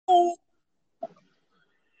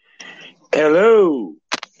Hello.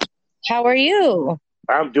 How are you?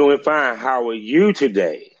 I'm doing fine. How are you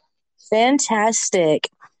today? Fantastic.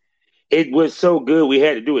 It was so good we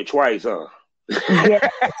had to do it twice, huh? Yeah.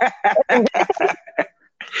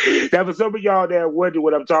 Now, for some of y'all that wonder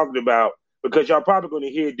what I'm talking about, because y'all probably going to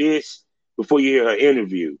hear this before you hear her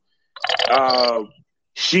interview. Um,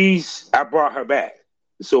 I brought her back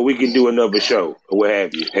so we can do another show or what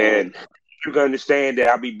have you. And you can understand that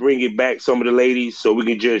I'll be bringing back some of the ladies so we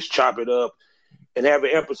can just chop it up and have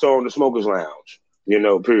an episode on the Smokers Lounge,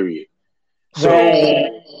 period. So,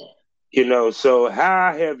 Right. so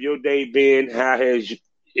how have your day been? How has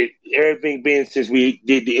everything been since we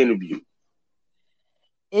did the interview?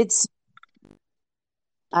 It's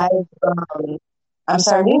I um I'm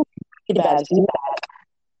sorry, we need bad feedback.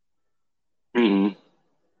 Hmm.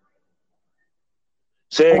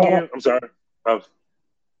 Say again. I'm sorry. Uh, I'm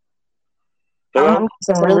Hello? getting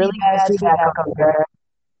some really bad feedback over here.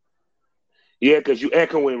 Yeah, because you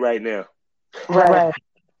echoing right now. Right.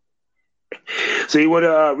 So you want to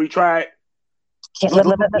retry it? Can't live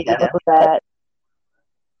with that.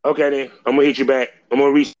 Okay, then. I'm going to hit you back. I'm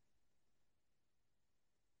going to reach.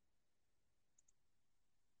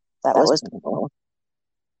 That was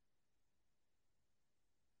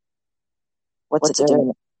what's it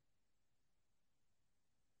doing?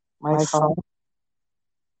 My phone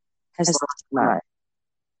has lost my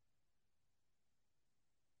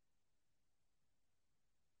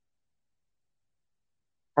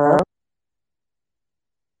hello?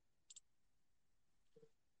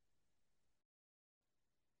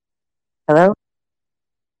 Hello?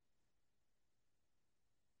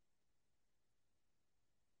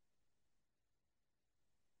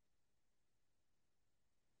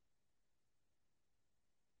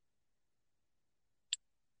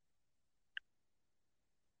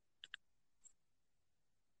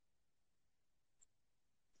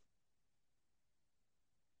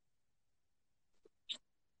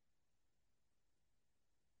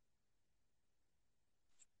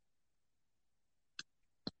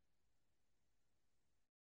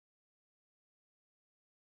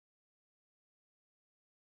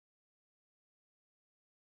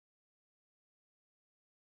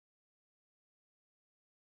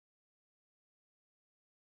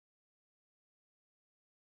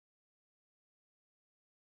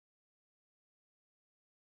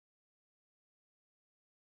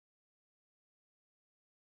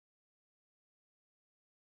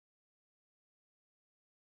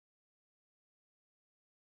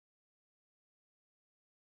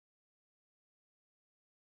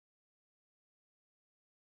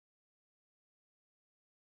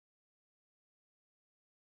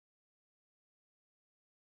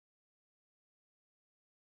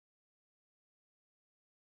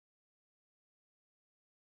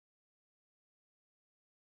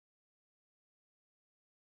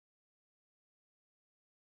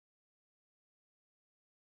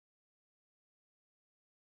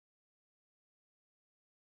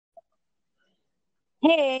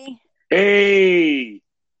 Hey. Hey,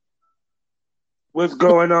 what's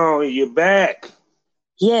going on? You're back.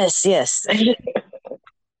 Yes, yes.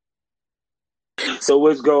 So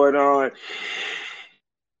what's going on?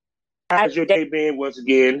 How's your day been once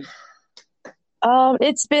again?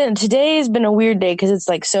 Today's been a weird day because it's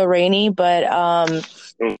like so rainy, but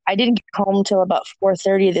I didn't get home till about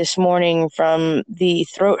 4:30 this morning from the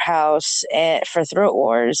Throat House for Throat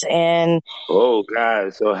Wars, and Oh,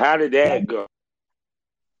 God. So how did that go?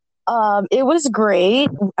 it was great.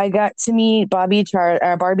 I got to meet Barbie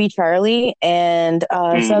Charlie and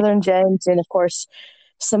Mm. Southern Gents, and of course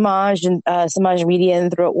Samaj and Samaj Media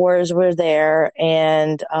and Throat Wars were there,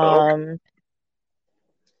 and Okay.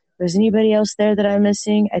 was anybody else there that I'm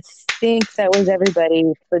missing? I think that was everybody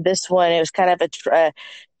for this one. It was kind of a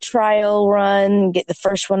trial run, get the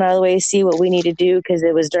first one out of the way, see what we need to do because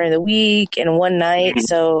it was during the week and one night. Mhm.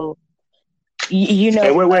 So you know,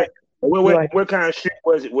 And you are. what kind of shit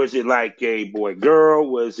was it? Was it like a boy girl?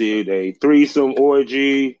 Was it a threesome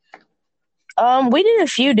orgy? We did a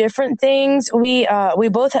few different things. We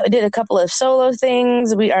both did a couple of solo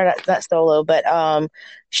things. We are not solo, but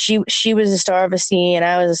she was a star of a scene, and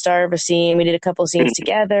I was a star of a scene. We did a couple scenes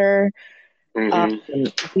together. Um, Mm-hmm.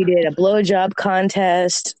 we did a blowjob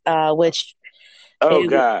contest, which Oh, it,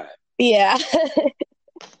 God. yeah,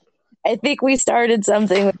 I think we started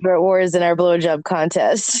something with Burt Wars in our blowjob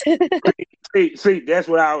contest. See, that's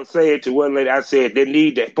what I was saying to one lady. I said they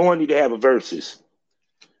need that. Porn need to have a versus.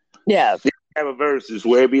 Yeah, Have a versus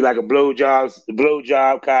where it be like a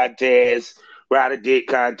blowjob contest, ride a dick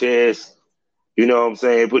contest. You know what I'm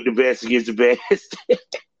saying? Put the best against the best.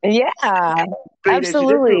 yeah, See, that shit, that's real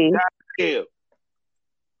absolutely. goddamn.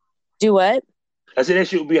 Do what? I said that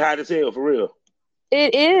shit would be hot as hell for real.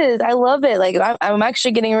 It is. I love it. Like I'm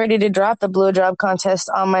actually getting ready to drop the blowjob contest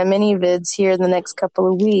on my mini vids here in the next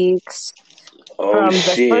couple of weeks Oh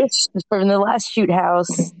shit. from the last shoot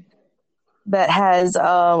house that has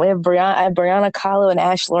we have Brianna Kahlo and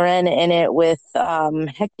Ash Loren in it with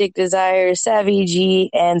Hectic Desire, Savvy G,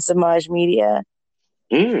 and Samaj Media.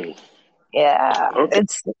 Yeah, Okay.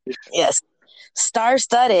 it's yes, star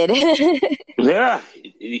studded. Yeah.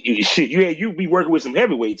 Shit, you be working with some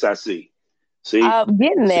heavyweights, I see. See? I'm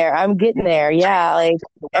getting there. I'm getting there. Yeah, like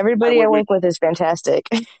everybody I work with is fantastic.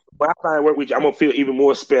 When I finally work with you, I'm gonna feel even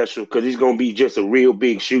more special because it's gonna be just a real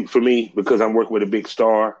big shoot for me because I'm working with a big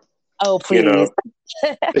star. Oh, You please.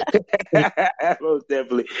 know, most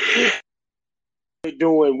definitely.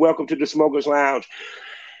 Doing welcome to the Smokers Lounge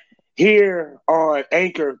here on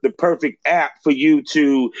Anchor, the perfect app for you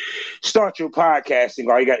to start your podcasting.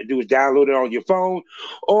 All you got to do is download it on your phone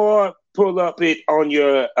or pull up it on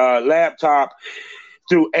your laptop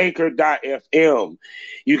through anchor.fm.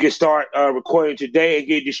 You can start recording today and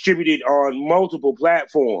get distributed on multiple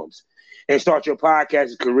platforms and start your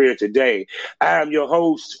podcasting career today. I am your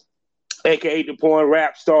host, aka the porn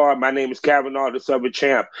rap star. My name is Kavanaugh, the Southern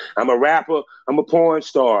Champ. I'm a rapper. I'm a porn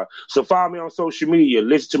star. So follow me on social media,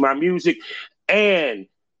 listen to my music, and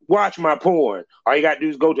watch my porn. All you got to do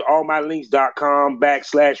is go to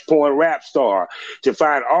allmylinks.com/porn rap star to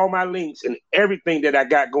find all my links and everything that I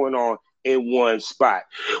got going on in one spot.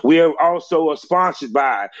 We are also sponsored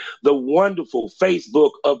by the wonderful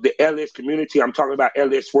Facebook of the LS community. I'm talking about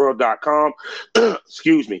lsworld.com.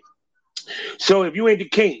 Excuse me. So if you into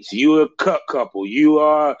kinks, you a cut couple, you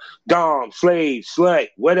are dom, slave, slut,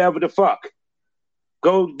 whatever the fuck,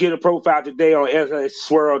 go get a profile today on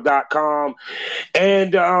lsworld.com,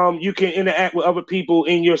 and you can interact with other people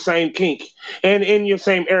in your same kink and in your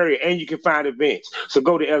same area, and you can find events. So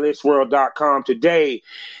go to lsworld.com today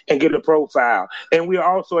and get a profile. And we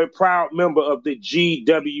are also a proud member of the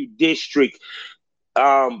GW District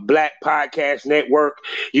Black Podcast Network.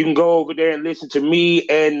 You can go over there and listen to me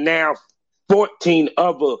and now 14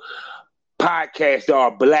 other podcasts that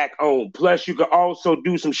are Black owned. Plus, you can also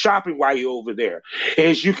do some shopping while you're over there,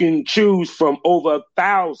 as you can choose from over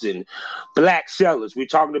 1,000 Black sellers. We're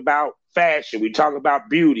talking about fashion. We're talking about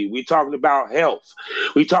beauty. We're talking about health.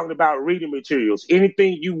 We're talking about reading materials.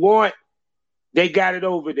 Anything you want, they got it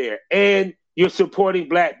over there. And you're supporting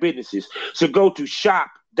Black businesses. So go to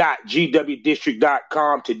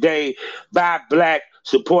shop.gwdistrict.com today. Buy Black,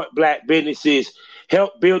 support Black businesses,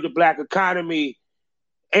 help build the Black economy,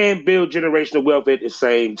 and build generational wealth at the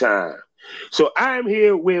same time. So I'm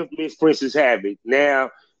here with Miss Princess Havoc.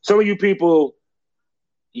 Now, some of you people,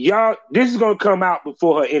 y'all, this is going to come out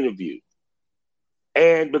before her interview.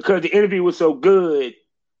 And because the interview was so good,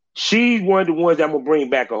 she's one of the ones I'm going to bring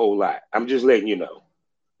back a whole lot. I'm just letting you know.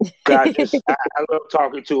 I love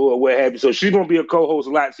talking to her or what have you. So she's going to be a co-host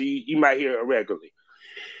a lot, so you might hear her regularly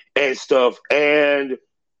and stuff. And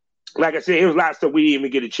like I said, it was a lot of stuff we didn't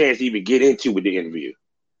even get a chance to even get into with the interview.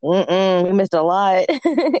 We missed a lot.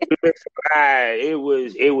 It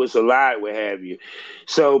was a lot, what have you.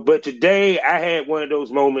 So, but today I had one of those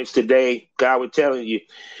moments today. God was telling you,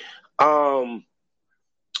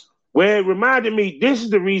 where it reminded me, this is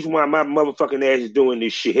the reason why my motherfucking ass is doing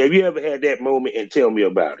this shit. Have you ever had that moment and tell me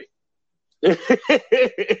about it?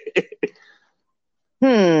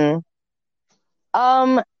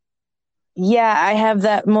 Yeah, I have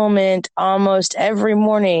that moment almost every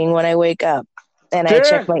morning when I wake up and I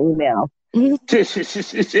check my email. And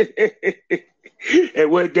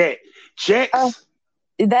what that? Checks?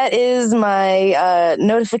 That is my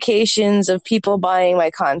notifications of people buying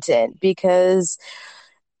my content because,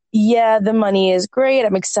 yeah, the money is great.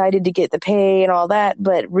 I'm excited to get the pay and all that,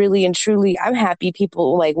 but really and truly, I'm happy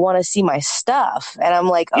people like want to see my stuff. And I'm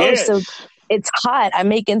like, so it's hot. I'm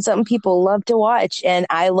making something people love to watch and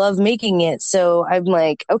I love making it. So I'm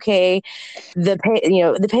like, okay, the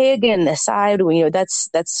pay again, the side, that's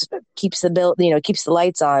keeps the bill, keeps the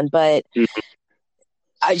lights on. But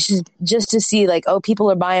I just to see like,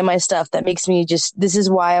 people are buying my stuff. That makes me this is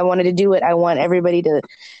why I wanted to do it. I want everybody to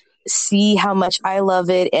see how much I love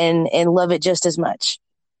it and love it just as much.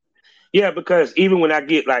 Yeah, because even when I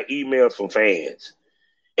get like emails from fans,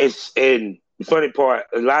 and the funny part,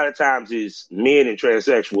 a lot of times is men and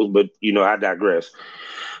transsexuals, but I digress.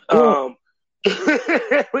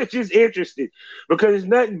 Which is interesting because it's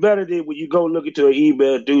nothing better than when you go look into an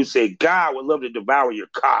email, dude say, God would love to devour your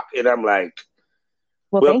cock. And I'm like,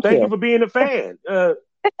 well thank you for being a fan. Thank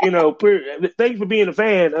you for being a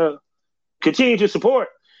fan. Continue to support.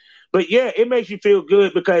 But yeah, it makes you feel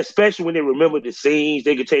good because especially when they remember the scenes,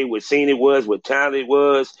 they can tell you what scene it was, what time it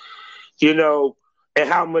was. you know, and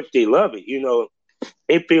how much they love it. You know,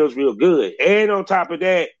 it feels real good. And on top of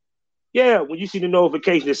that, yeah, when you see the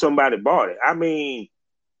notification that somebody bought it, I mean,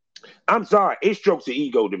 I'm sorry, it strokes the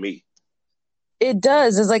ego to me. It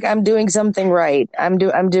does. It's like I'm doing something right. I'm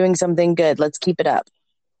doing something good. Let's keep it up.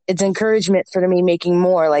 It's encouragement for me making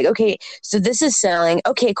more. Like, okay, so this is selling.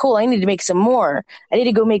 Okay, cool. I need to make some more. I need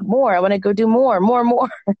to go make more. I want to go do more.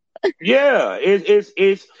 Yeah, it's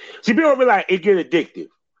see, people realize it get addictive.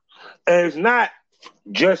 And it's not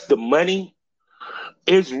just the money.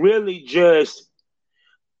 It's really just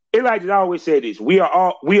it like I always say this. We are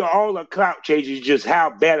all a clout chasers, just how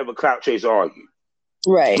bad of a clout chaser are you?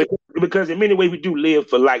 Right. Because in many ways we do live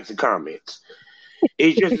for likes and comments.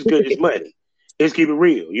 It's just as good as money. Let's keep it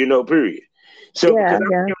real, period. So Yeah,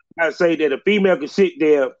 because yeah. I say that a female can sit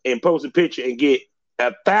there and post a picture and get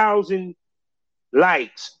 1,000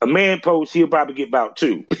 likes, a man posts, he'll probably get about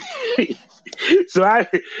 2. So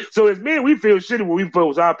as men, we feel shitty when we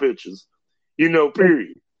post our pictures,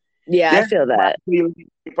 period. Yeah, I feel that. You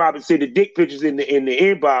probably see the dick pictures in the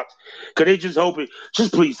inbox because they just hoping,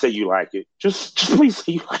 just please say you like it. Just please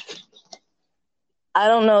say you like it. I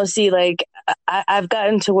don't know. See, like, I've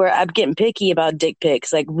gotten to where I'm getting picky about dick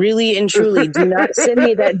pics. Like, really and truly, do not send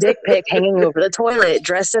me that dick pic hanging over the toilet.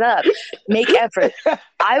 Dress it up. Make effort.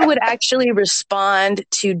 I would actually respond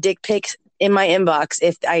to dick pics in my inbox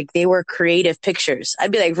if they were creative pictures.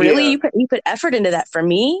 I'd be like, really? Yeah. You put effort into that for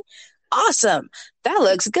me? Awesome. That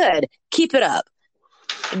looks good. Keep it up.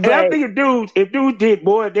 And I think if dudes did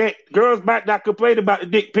more of that, girls might not complain about the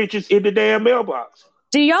dick pictures in the damn mailbox.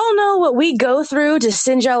 Do y'all know what we go through to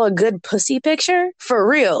send y'all a good pussy picture? For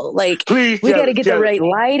real. Like, Please we got to us, get the right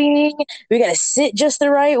lighting. We got to sit just the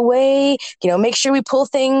right way. Make sure we pull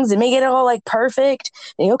things and make it all like perfect.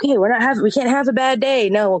 And, okay, we can't have a bad day.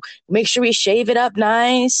 No, make sure we shave it up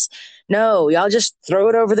nice. No, y'all just throw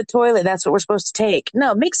it over the toilet. That's what we're supposed to take.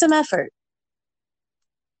 No, make some effort.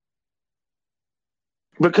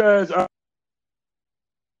 Because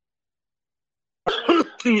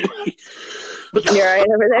You're right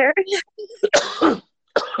over there.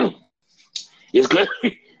 It's good.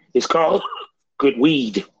 It's called good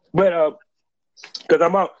weed. But because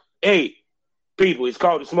I'm out. Hey, people, it's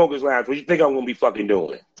called the Smokers Lounge. What you think I'm gonna be fucking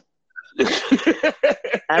doing?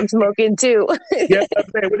 I'm smoking too. Yeah, I'm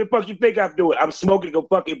saying, what the fuck you think I'm doing? I'm smoking a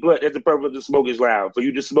fucking blunt. That's the purpose of the Smokers Lounge. For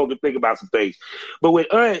you to smoke and think about some things. But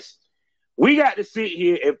with us, we got to sit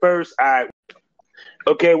here at first.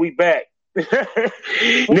 Okay, we back.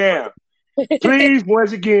 Now, please,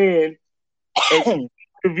 once again, explain to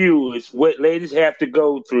the viewers what ladies have to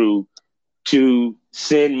go through to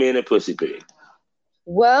send men a pussy pic.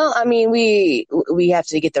 Well, I mean, we have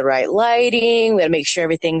to get the right lighting. We got to make sure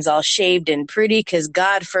everything's all shaved and pretty because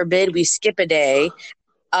God forbid we skip a day.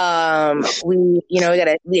 We got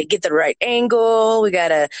to get the right angle. We got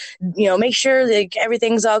to, make sure that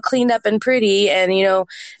everything's all cleaned up and pretty. And,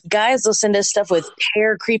 guys will send us stuff with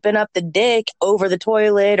hair creeping up the dick over the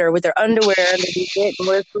toilet or with their underwear underneath it. And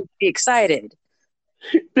we're supposed to be excited.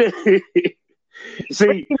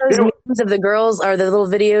 See, those memes of the girls or the little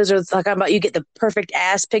videos are talking about you get the perfect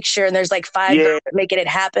ass picture and there's like 5 girls making it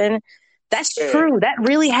happen. That's true. That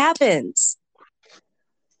really happens.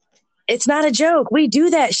 It's not a joke. We do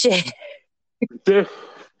that shit.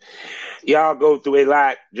 Y'all go through a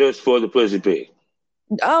lot just for the pussy pic.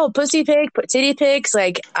 Oh, pussy pic, titty pics.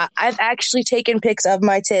 Like I've actually taken pics of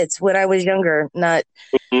my tits when I was younger, not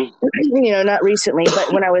not recently,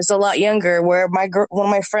 but when I was a lot younger, where one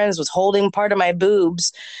of my friends was holding part of my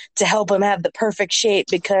boobs to help him have the perfect shape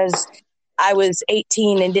because I was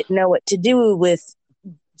 18 and didn't know what to do with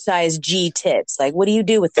size G tits. Like, what do you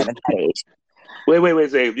do with them at that age? Wait a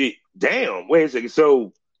second. Damn, wait a second.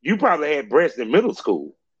 So you probably had breasts in middle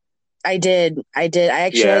school. I did. I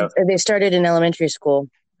actually they started in elementary school.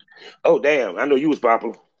 Oh, damn. I know you was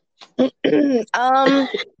popular.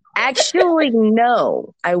 Actually,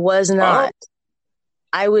 no, I was not. Oh.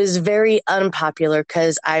 I was very unpopular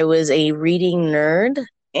because I was a reading nerd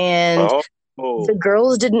and the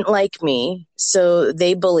girls didn't like me. So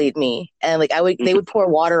they bullied me and they would pour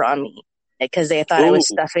water on me because they thought I was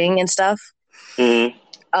stuffing and stuff. Mm-hmm.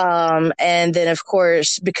 And then of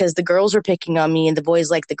course, because the girls were picking on me and the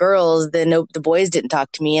boys liked the girls, then the boys didn't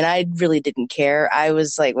talk to me and I really didn't care. I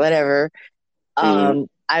was like, whatever.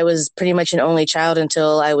 I was pretty much an only child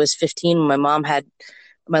until I was 15 when my mom had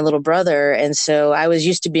my little brother. And so I was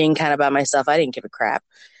used to being kind of by myself. I didn't give a crap.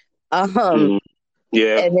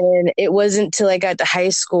 Yeah. And then it wasn't until I got to high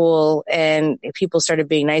school and people started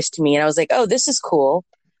being nice to me. And I was like, oh, this is cool.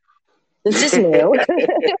 This is new.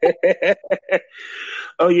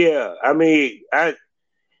 Oh, yeah. I mean,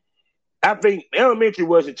 I think elementary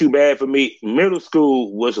wasn't too bad for me. Middle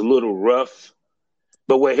school was a little rough,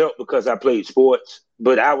 but what helped because I played sports.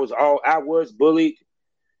 But I was bullied,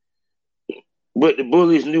 but the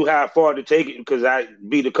bullies knew how far to take it because I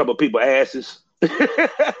beat a couple people asses.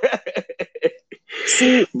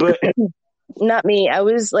 See, but not me. I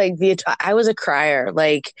was like I was a crier.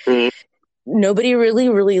 Like mm-hmm. Nobody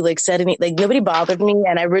really like said any, like nobody bothered me,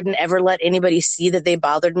 and I wouldn't ever let anybody see that they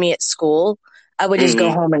bothered me at school. I would just go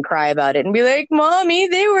home and cry about it and be like, "Mommy,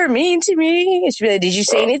 they were mean to me." She'd be like, "Did you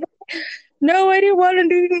say anything?" No, I didn't want to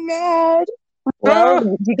do anything bad.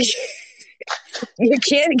 Well, you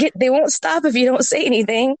can't get. They won't stop if you don't say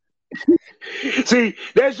anything. See,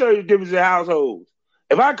 that shows you the difference in households.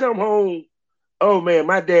 If I come home, oh man,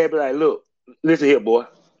 my dad be like, "Look, listen here, boy.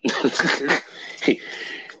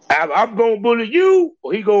 I'm gonna bully you,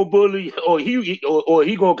 or he gonna bully, or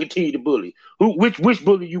he gonna continue to bully. Which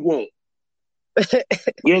bully you want?"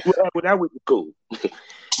 Yeah, what happened when I went to school?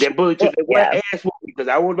 That bully took that white ass with me because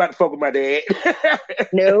I wasn't about to fuck with my dad.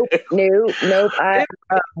 Nope.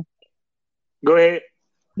 Go ahead.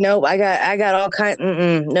 Nope, I got all kinds.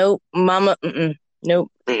 Nope, mama.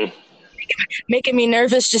 Nope. Making me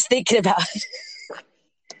nervous just thinking about it.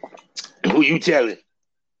 Who you telling?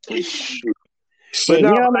 Shit,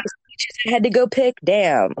 no, my speeches I had to go pick.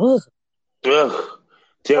 Damn. Ugh.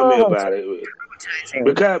 Tell me about it.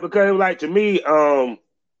 Because like to me,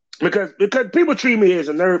 because people treat me as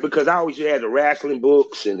a nerd because I always had the wrestling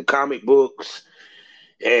books and the comic books,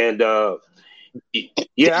 and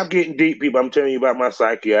yeah, I'm getting deep, people. I'm telling you about my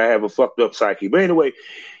psyche. I have a fucked up psyche. But anyway,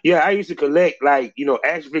 yeah, I used to collect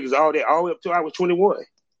action figures all the way up till I was 21.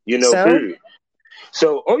 Period.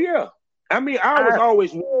 So, oh yeah. I mean, I was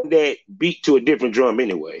always one that beat to a different drum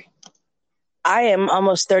anyway. I am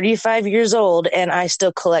almost 35 years old and I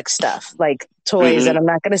still collect stuff like toys, and I'm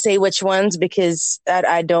not going to say which ones because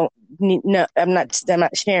I don't need, no, I'm not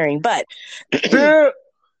sharing, but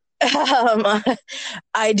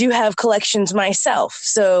I do have collections myself.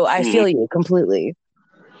 So I feel you completely.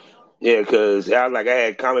 Yeah. Cause I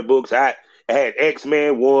had comic books. I had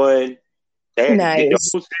X-Men 1.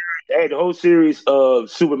 Nice. I had the whole series of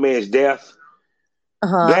Superman's death.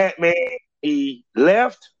 Black Man, he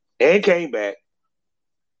left and came back,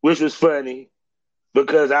 which was funny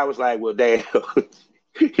because I was like, well, damn,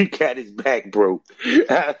 he got his back broke.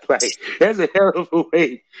 I was like, that's a hell of a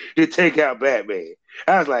way to take out Batman.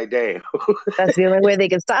 I was like, damn. That's the only way they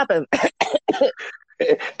can stop him.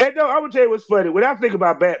 And no, I would tell you what's funny. When I think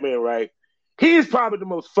about Batman, right, he is probably the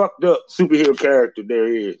most fucked up superhero character there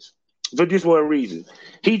is. For this one reason.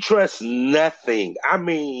 He trusts nothing. I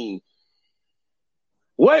mean,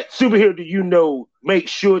 what superhero do you know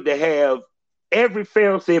makes sure to have every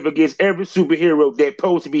failsafe against every superhero that's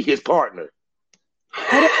supposed to be his partner?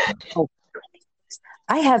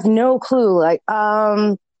 I have no clue. Like,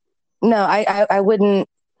 no, I wouldn't.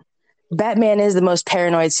 Batman is the most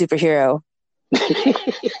paranoid superhero.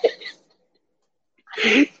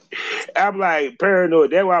 I'm like,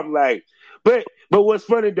 paranoid. That's why I'm like, but what's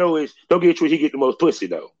funny though is, don't get you, he get the most pussy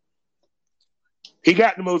though. He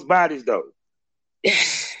got the most bodies though.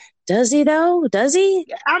 Does he though? Does he?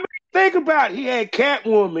 I mean, think about it. He had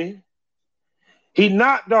Catwoman. He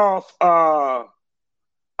knocked off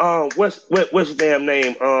what's his damn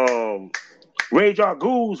name? Ra's al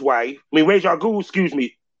Ghul's wife. I mean Ra's al Ghul, excuse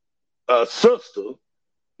me, sister.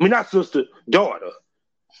 I mean not sister, daughter.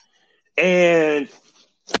 And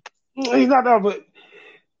he's not off, but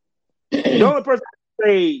the only person I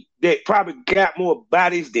say that probably got more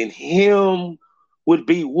bodies than him would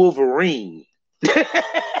be Wolverine.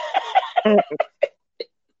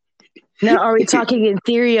 Now, are we talking in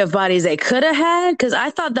theory of bodies they could have had? Because I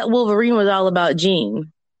thought that Wolverine was all about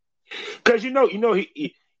Jean. Because he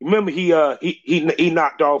remember he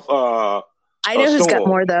knocked off. I know who's got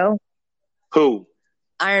more though. Who?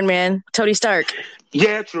 Iron Man, Tony Stark.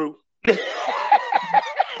 Yeah, true.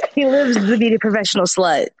 He lives to be the professional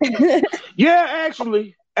slut. Yeah,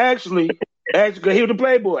 actually, he was the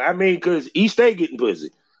playboy. I mean, because he stayed getting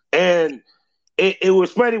pussy, and it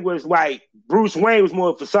was funny. Was like Bruce Wayne was more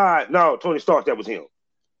a facade. No, Tony Stark, that was him.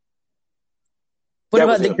 What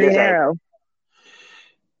about the Green Arrow?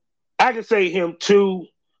 I can say him too,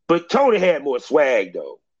 but Tony had more swag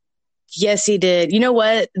though. Yes, he did. You know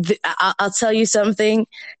what? I'll tell you something.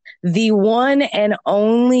 The one and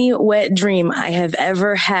only wet dream I have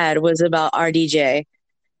ever had was about RDJ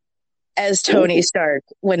as Tony Stark.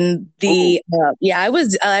 When I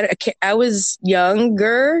was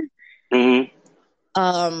younger.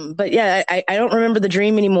 Mm-hmm. But yeah, I don't remember the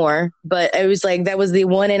dream anymore, but it was like, that was the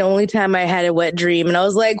one and only time I had a wet dream. And I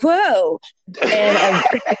was like, whoa. And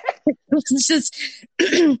it was just,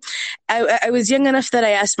 I was young enough that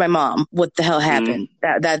I asked my mom what the hell happened.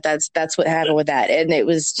 That's what happened with that, and it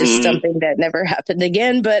was just something that never happened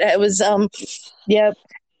again. But it was yep.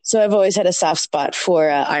 So I've always had a soft spot for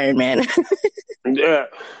Iron Man. Yeah.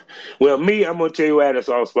 Well, me, I'm gonna tell you what I had a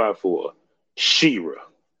soft spot for She-Ra.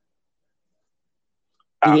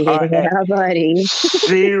 Buddy.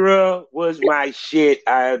 She-Ra was my shit.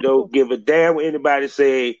 I don't give a damn what anybody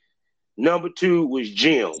say. Number 2 was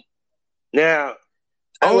Jim. Now,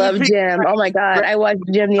 I love Jim. Oh my God, I watched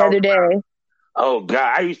Jim the other day. Oh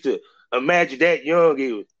God, I used to imagine that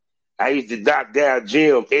young. I used to knock down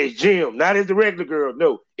Jim. It's Jim, not as the regular girl.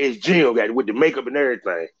 No, it's Jim with the makeup and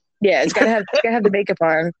everything. Yeah, it's gotta have the makeup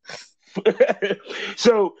on.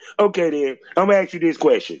 So, okay then, I'm gonna ask you this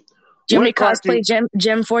question. Do you want me to cosplay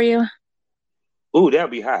Jim for you? Ooh,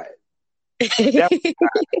 that'd be hot. That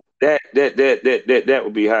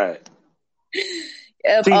would be hot.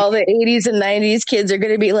 Yep, all the 80s and 90s kids are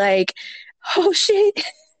gonna be like, oh shit.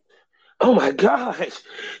 Oh my gosh.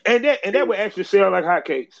 And that would actually sell like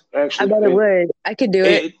hotcakes, actually. I bet it would. I could do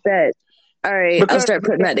it. Bet. All right, I'll start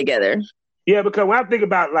putting that together. Yeah, because when I think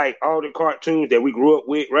about like all the cartoons that we grew up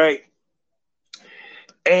with, right?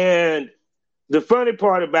 And the funny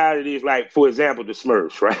part about it is, like, for example, the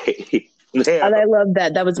Smurfs, right? I love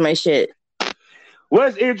that. That was my shit.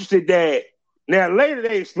 What's interesting that now later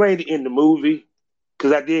they explained it in the movie,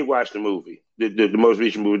 because I did watch the movie, the most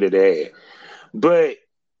recent movie that they had. But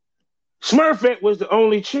Smurfette was the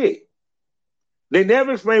only chick. They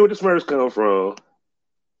never explained where the Smurfs come from.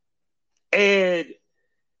 And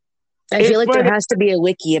I feel like there has to be a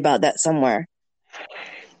wiki about that somewhere.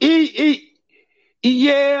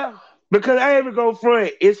 Yeah, because I even go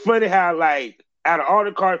front. It's funny how, like, out of all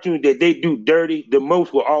the cartoons that they do dirty, the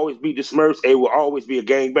most will always be the Smurfs. It will always be a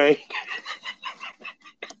gangbang.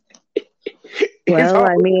 Well,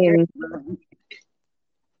 I mean,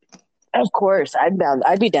 of course, I'd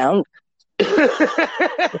be down. I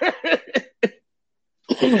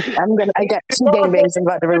got 2 gangbangs I'm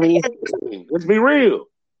about to release. Let's be real.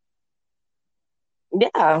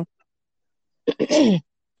 Yeah.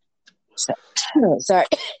 Sorry.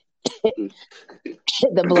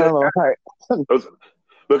 The blow a little heart.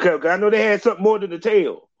 Because I know they had something more than the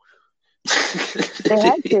tail. They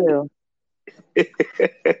had to.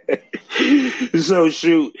 So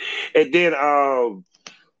shoot. And then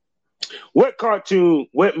what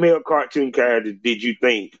male cartoon character did you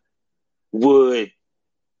think would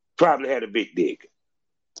probably have a big dick?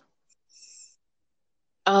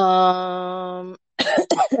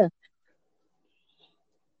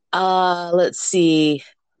 Let's see.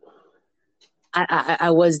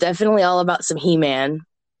 I was definitely all about some He-Man.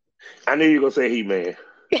 I knew you were gonna say He-Man.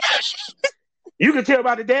 You can tell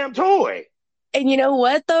by the damn toy. And you know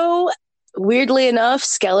what though? Weirdly enough,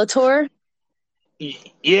 Skeletor.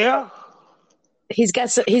 Yeah. He's got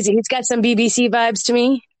some BBC vibes to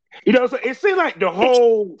me. You know, so it seemed like the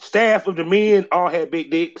whole staff of the men all had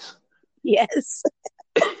big dicks. Yes.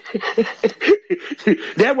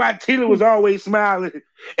 That's why Tina was always smiling,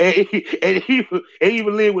 and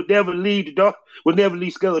even Lynn would never leave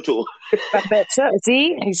Skeletor. I bet so.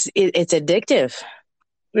 See, it's addictive.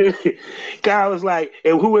 Kyle was like,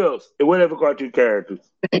 and who else? And whatever cartoon characters.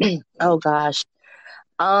 Oh gosh,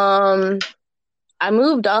 I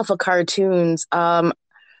moved off of cartoons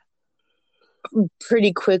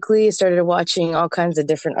pretty quickly. Started watching all kinds of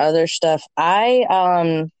different other stuff. I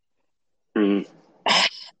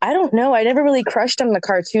don't know. I never really crushed on the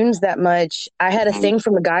cartoons that much. I had a thing for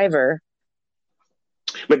MacGyver.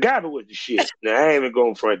 MacGyver was the shit. Now I ain't even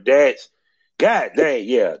going for it. That's God dang,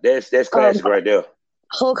 yeah. That's classic right there.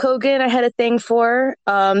 Hulk Hogan, I had a thing for.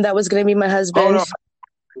 That was going to be my husband. Hold on.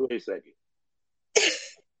 Wait a second.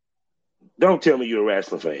 Don't tell me you're a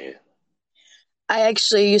wrestling fan. I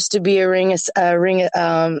actually used to be a ring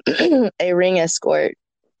escort.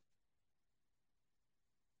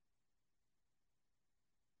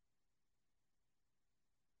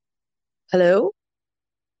 Hello?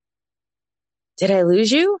 Did I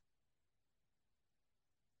lose you?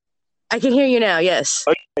 I can hear you now, yes.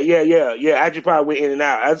 Oh, yeah. I just probably went in and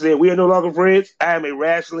out. I said, we are no longer friends. I am a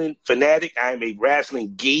wrestling fanatic. I am a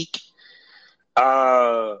wrestling geek.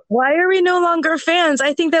 Why are we no longer fans?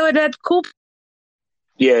 I think that would have cool.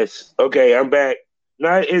 Yes. Okay, I'm back.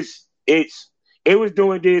 No, it was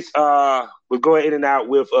doing this, was going in and out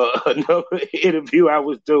with another interview I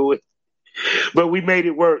was doing. But we made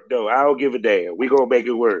it work, though. I don't give a damn. We gonna make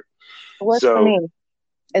it work. What's for me?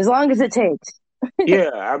 As long as it takes.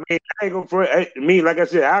 Yeah, I mean, I ain't gonna like I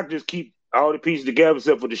said, I'll just keep all the pieces together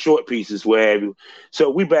except for the short pieces, what have you. So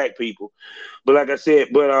we back, people. But like I said,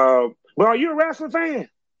 but are you a wrestling fan?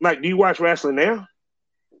 Like, do you watch wrestling now?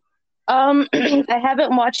 I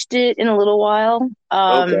haven't watched it in a little while.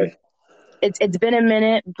 Okay. It's been a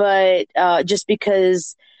minute, but just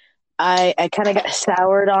because I kind of got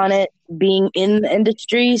soured on it being in the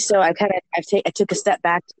industry, so I took a step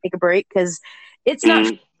back to take a break because it's not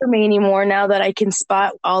Mm. for me anymore now that I can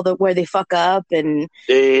spot all the where they fuck up and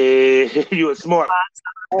You a smart,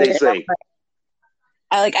 they say.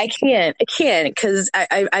 I can't because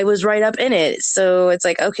I was right up in it, so it's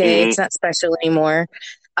like okay, Mm-hmm. it's not special anymore.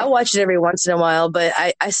 I watch it every once in a while, but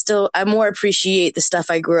I more appreciate the stuff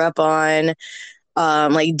I grew up on,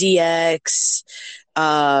 like DX,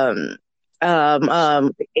 um,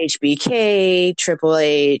 HBK, Triple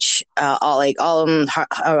H, all of them,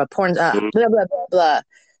 porn, Mm-hmm. blah blah blah blah.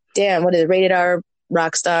 Damn, what is it? Rated R,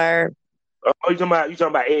 Rockstar, Oh, you talking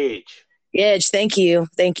about Edge? Edge. Thank you.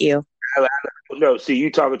 No, see,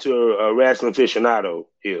 you talking to a wrestling aficionado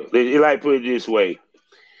here. They like put it this way.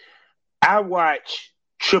 I watch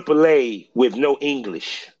AAA with no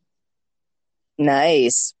English.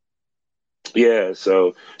 Nice. Yeah,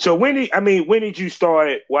 so when did you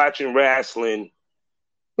start watching wrestling?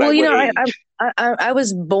 Well, Like you what know, age? I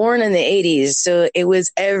was born in the 80s, so it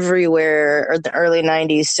was everywhere, or the early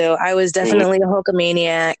 90s. So I was Mm-hmm. definitely a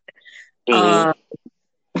Hulkamaniac. Mm-hmm. Um,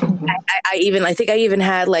 I think I even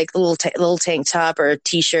had like a little tank top or a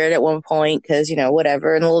t-shirt at one point because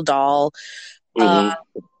whatever, and a little doll. Uh,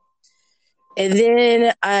 Mm-hmm. and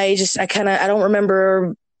then I don't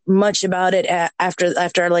remember much about it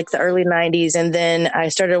after like the early 90s, and then I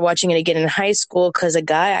started watching it again in high school because a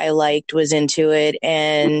guy I liked was into it,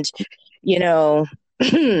 and you know.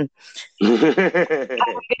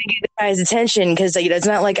 Guy's attention because it's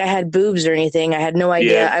not like I had boobs or anything. I had no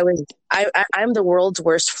idea. Yeah. I'm the world's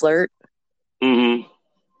worst flirt. Mm-hmm.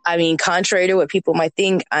 I mean, contrary to what people might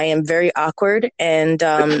think, I am very awkward, and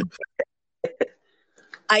I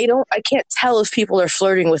can't tell if people are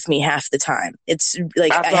flirting with me half the time. It's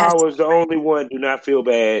like I I thought have I was the only one. Do not feel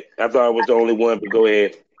bad. I thought I was the only one, but go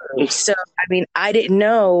ahead. so I mean, I didn't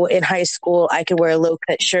know in high school I could wear a low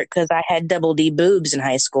cut shirt because I had double D boobs in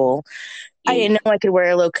high school. I Mm. didn't know I could wear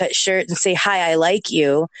a low cut shirt and say hi, I like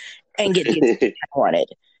you, and get the attention I wanted.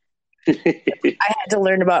 I had to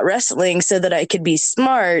learn about wrestling so that I could be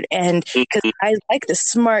smart, and because I like the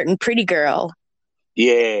smart and pretty girl.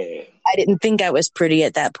 Yeah. I didn't think I was pretty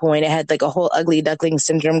at that point. I had like a whole ugly duckling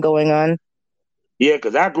syndrome going on. Yeah,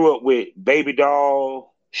 because I grew up with Baby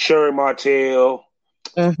Doll, Sherry Martell,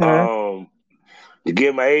 Mm-hmm. um, to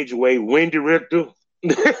give my age away, Wendy Richter.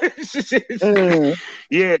 Mm.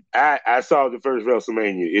 Yeah, I saw the first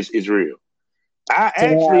WrestleMania. It's real. I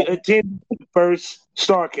Yeah. actually attended the first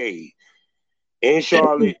Starcade in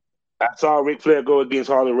Charlotte. I saw Ric Flair go against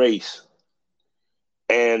Harley Race.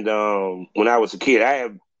 And when I was a kid,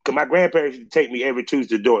 cause my grandparents used to take me every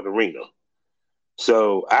Tuesday to Dorton Arena.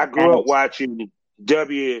 So I grew up Nice. watching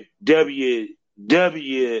WWF,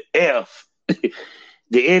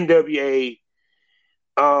 the NWA,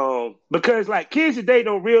 because like kids today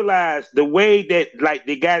don't realize the way that like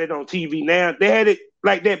they got it on TV now. They had it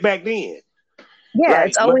like that back then. Yeah,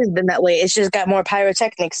 it's Like always been that way. It's just got more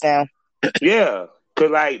pyrotechnics now. yeah,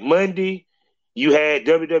 cause like Monday you had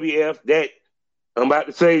WWF. That I'm about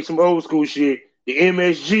to say some old school shit. The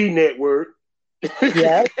MSG network.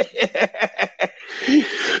 Yeah.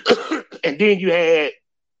 And then you had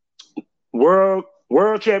World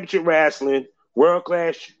Championship Wrestling, World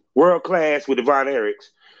Class with the Von Erichs.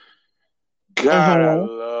 God, I Mm-hmm.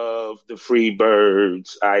 love the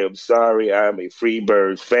Freebirds. I am sorry, I'm a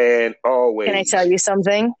Freebirds fan Can I always. tell you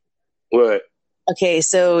something? What? Okay,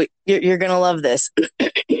 so you're gonna love this.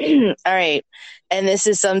 All right, and this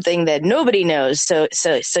is something that nobody knows. So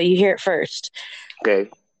you hear it first. Okay.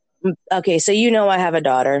 Okay, so I have a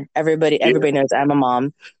daughter. Everybody Yeah. knows I'm a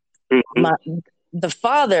mom. Mm-hmm. The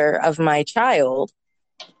father of my child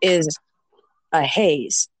is a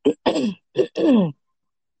Hayes.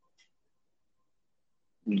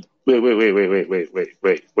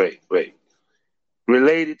 Wait.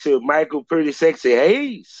 Related to Michael Pretty Sexy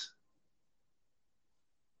Hayes.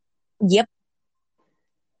 Yep.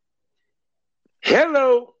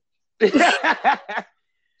 Hello.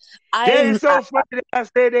 That is so funny that I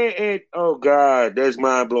said that, and oh god, that's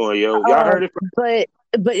mind blowing, yo. Y'all heard it?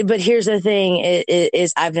 But here's the thing: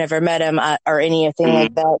 is I've never met him or anything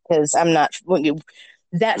like that because I'm not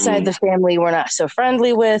that side of the family we're not so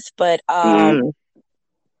friendly with. But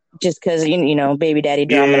just because baby daddy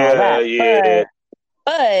drama and all Yeah, that. yeah.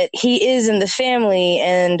 But he is in the family,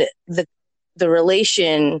 and the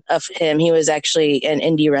relation of him, he was actually an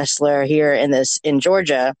indie wrestler here in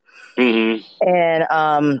Georgia. Mm-hmm.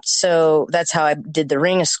 And so that's how I did the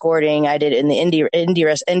ring escorting. I did it in the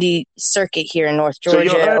indie circuit here in North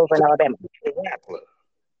Georgia, over in Alabama.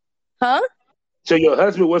 Huh? So your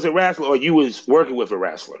husband was a wrestler, or you was working with a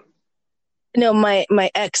wrestler? No, my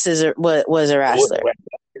ex was a wrestler.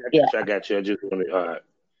 I got you. I just wanted.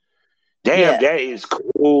 Damn, that is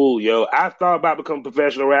cool, yo. I thought about becoming a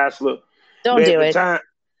professional wrestler. Don't do it.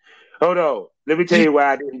 Hold on. Let me tell you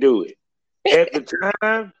why I didn't do it. At the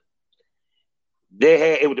time,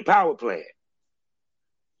 it was the power plant.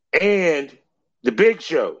 And the Big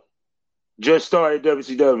Show just started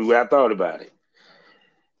WCW where I thought about it.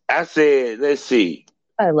 I said, let's see.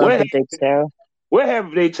 I love the Big Show. What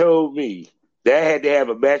have they told me that I had to have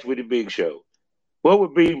a match with the Big Show? What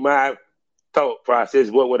would be my thought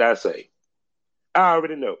process? What would I say? I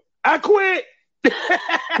already know. I quit.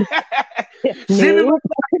 Send me my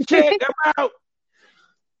check. I'm out.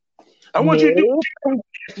 I want you to do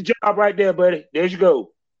the job right there, buddy. There you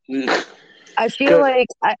go. I feel like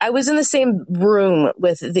I was in the same room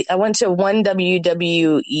with I went to one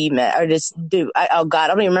WWE match. Oh God, I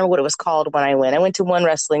don't even remember what it was called when I went. I went to one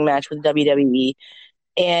wrestling match with WWE,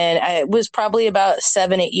 and it was probably about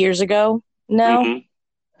 7-8 years ago now. Mm-hmm.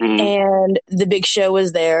 Mm-hmm. And the Big Show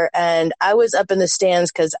was there, and I was up in the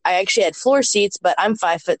stands because I actually had floor seats, but I'm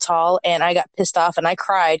 5 foot tall, and I got pissed off and I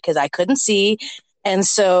cried because I couldn't see, and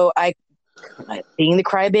so I, being the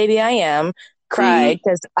crybaby I am, cried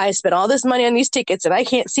because I spent all this money on these tickets and I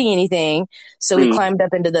can't see anything. So we climbed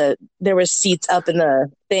up into there was seats up in the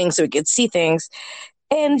thing so we could see things,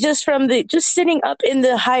 and just sitting up in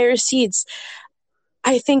the higher seats,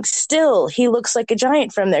 I think still he looks like a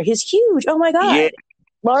giant from there. He's huge. Oh my God. Yeah.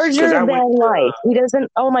 Larger than life. He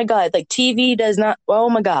doesn't. Oh my God! Like TV does not. Oh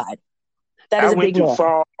my God, that is a big man. I went to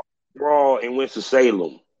Fall Brawl in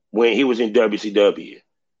Winston-Salem when he was in WCW,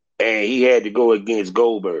 and he had to go against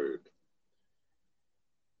Goldberg.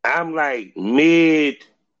 I'm like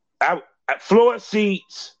floor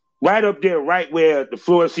seats right up there, right where the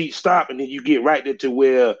floor seats stop, and then you get right there to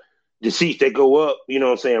where the seats that go up. You know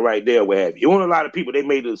what I'm saying? Right there, what have you. It wasn't a lot of people. They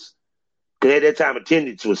made us because at that time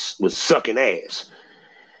attendance was sucking ass.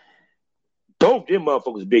 Both them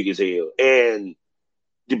motherfuckers big as hell. And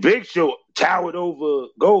the Big Show towered over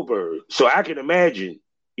Goldberg. So I can imagine,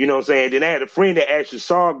 you know what I'm saying? Then I had a friend that actually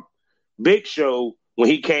saw Big Show when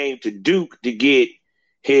he came to Duke to get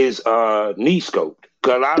his knee scoped.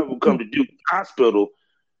 Because a lot of them come to Duke Hospital,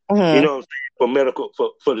 you know what I'm saying, for medical,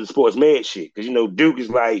 for the sports med shit. Because, you know, Duke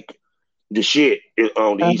is like the shit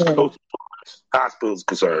on the East Coast as hospitals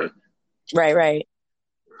concerned. Right.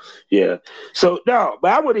 Yeah. So, no,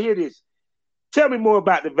 but I want to hear this. Tell me more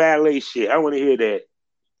about the valet shit. I want to hear that.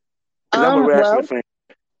 I'm a wrestling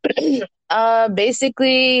fan.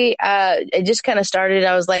 Basically, it just kind of started.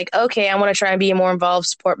 I was like, okay, I want to try and be more involved,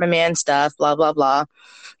 support my man stuff, blah, blah, blah.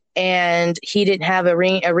 And he didn't have a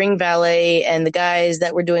ring valet, and the guys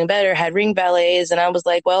that were doing better had ring valets. And I was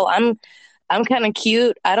like, well, I'm kind of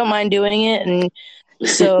cute. I don't mind doing it. And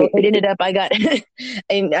so it ended up, I got,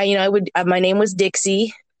 and my name was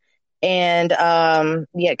Dixie. And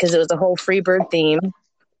because it was a whole Freebird theme,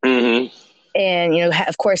 and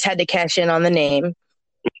of course had to cash in on the name,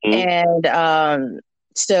 and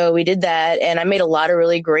so we did that, and I made a lot of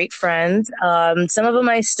really great friends. Some of them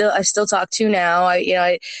I still talk to now.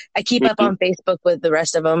 I keep up on Facebook with the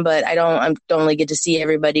rest of them, but I don't really get to see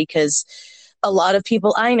everybody because a lot of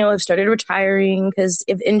people I know have started retiring because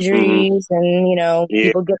of injuries, and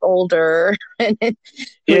people get older and we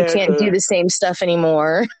can't do the same stuff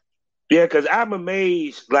anymore. Yeah, because I'm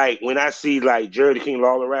amazed, like, when I see, like, Jerry the King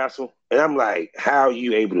Lawler wrestle, and I'm like, how are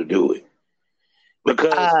you able to do it?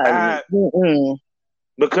 Because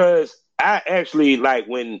I actually, like,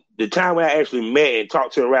 when the time when I actually met and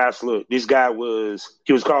talked to a wrestler, this guy he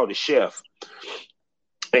was called the Chef.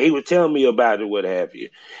 And he would tell me about it, what have you.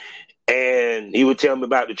 And he would tell me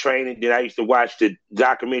about the training. Then I used to watch the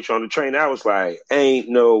documentary on the training. I was like, ain't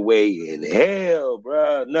no way in hell,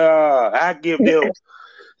 bro. No, I give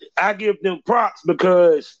them props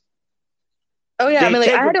because. Oh yeah, I mean, like,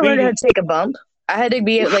 I had to learn how to take a bump. I had to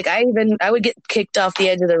be like, I would get kicked off the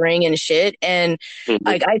edge of the ring and shit, and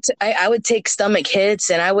like I would take stomach hits,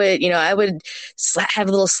 and I would have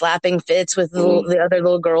little slapping fits with the other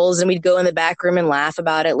little girls, and we'd go in the back room and laugh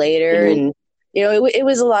about it later, and it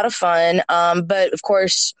was a lot of fun. But of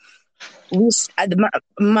course,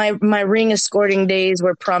 my ring escorting days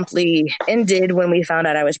were promptly ended when we found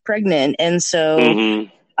out I was pregnant, and so.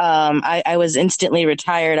 I was instantly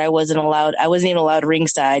retired. I wasn't even allowed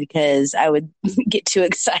ringside because I would get too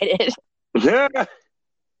excited.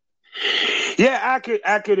 Yeah,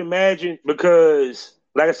 I could imagine because,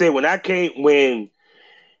 like I said, when I tell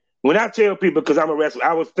people, because I'm a wrestler,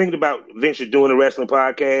 I was thinking about eventually doing a wrestling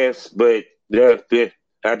podcast, but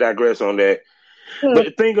I digress on that. Hmm. But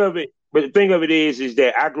the thing of it is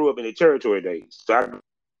that I grew up in the territory days. So I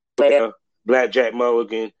grew Black Jack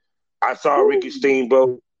Mulligan. I saw Ricky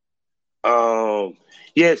Steamboat. Um,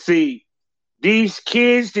 yeah, see, these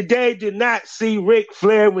kids today did not see Ric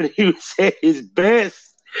Flair when he was at his best.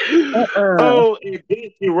 Uh-uh. Oh, and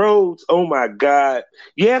Dusty Rhodes. Oh my God.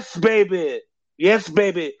 Yes, baby. Yes,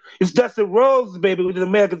 baby. It's Dusty Rhodes, baby, with the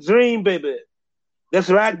American Dream, baby. That's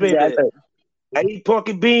right, baby. Exactly. I eat pork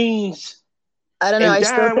and beans I don't know. and I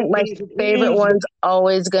still dine think with my kings and favorite queens. one's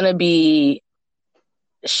always going to be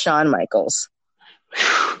Shawn Michaels.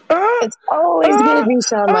 Ah, It's always going to ah, be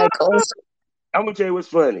Shawn ah. Michaels. I'm gonna tell you what's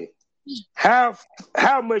funny. How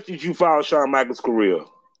much did you follow Shawn Michaels' career?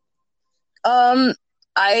 Um,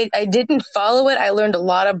 I didn't follow it. I learned a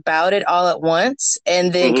lot about it all at once,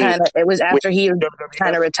 and then Mm-hmm. it was With after he kind of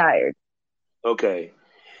WWF? retired. Okay.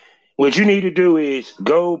 What you need to do is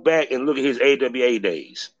go back and look at his AWA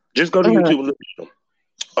days. Just go to Mhm. YouTube and look at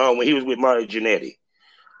him. When he was with Marty Jannetty.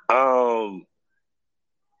 Um,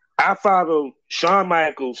 I followed Shawn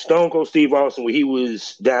Michaels, Stone Cold Steve Austin when he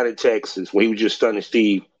was down in Texas, when he was just stunning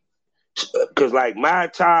Steve. Because like my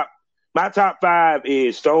top five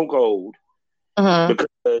is Stone Cold Mhm.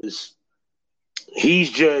 because he's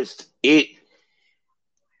just it.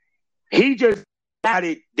 He just got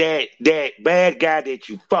it that bad guy that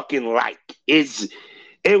you fucking like.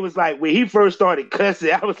 It was like when he first started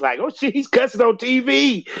cussing, I was like, oh shit, he's cussing on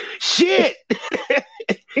TV. Shit.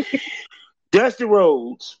 Dusty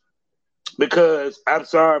Rhodes, because I'm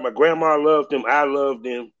sorry, my grandma loved him. I loved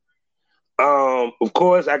him. Of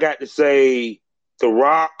course, I got to say The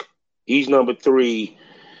Rock. He's number three.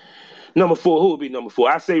 Number four, who would be number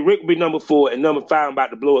four? I say Rick would be number four, and number five, I'm about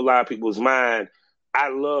to blow a lot of people's mind. I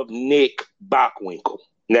love Nick Bockwinkel.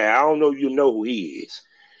 Now, I don't know if you know who he is,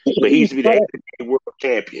 but he used to be the AWA world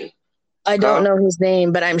champion. I don't Huh? know his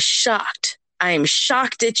name, but I'm shocked. I am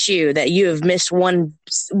shocked at you that you have missed one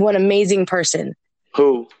amazing person.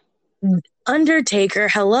 Who? Undertaker.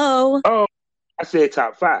 Hello. Oh, I said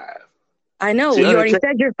top five. I know See, you already Undertaker.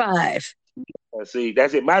 said you're five. See,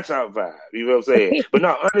 that's it. My top five. You know what I'm saying? But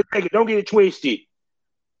no, Undertaker. Don't get it twisted.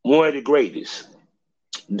 One of the greatest.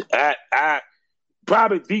 I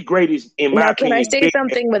probably the greatest in my Now, can I opinion. say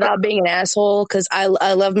something without being an asshole? Because I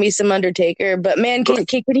love me some Undertaker, but man, can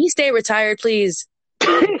he stay retired, please?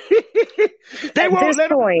 They At won't this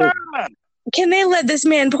let him point, retire. can they let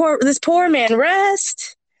this poor man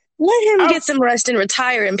rest? Let him get some rest and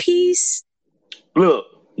retire in peace. Look,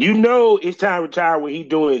 you know it's time to retire when he's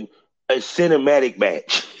doing a cinematic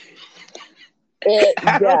match.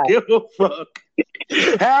 I don't Yeah. give a fuck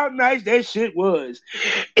how nice that shit was.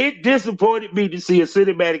 It disappointed me to see a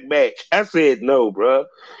cinematic match. I said no, bro.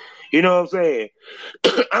 You know what I'm saying?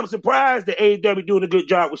 I'm surprised that AEW doing a good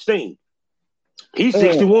job with Sting. He's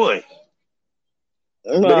 61.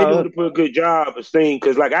 But they're doing a pretty good job of Sting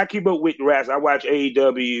because, like, I keep up with the rest. I watch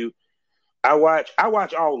AEW. I watch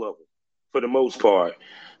all of them for the most part.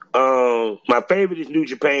 My favorite is New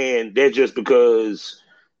Japan. They're just because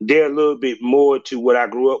they're a little bit more to what I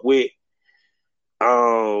grew up with.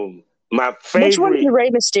 My Which one favorite did Rey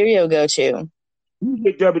Mysterio go to?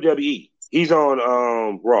 with WWE. He's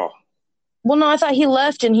on Raw. Well, no, I thought he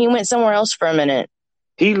left and he went somewhere else for a minute.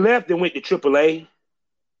 He left and went to AAA,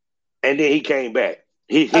 and then he came back.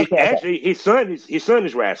 Okay. Actually his son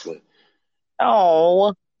is wrestling,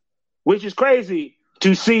 Oh, which is crazy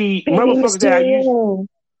to see baby motherfuckers that I used. Mysterio.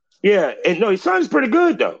 Yeah, and no, his son's pretty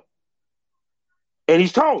good though, and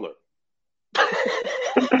he's taller.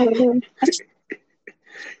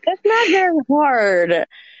 That's not very hard.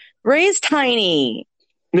 Ray's tiny.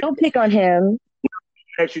 Don't pick on him.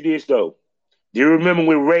 Ask you this though. Do you remember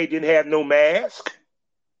when Ray didn't have no mask?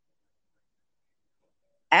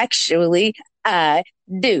 Actually, I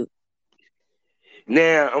do.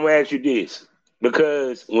 Now I'm gonna ask you this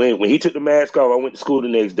because when he took the mask off, I went to school the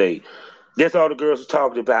next day. That's all the girls were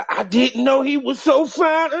talking about. I didn't know he was so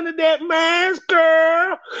fine under that mask,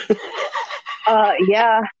 girl.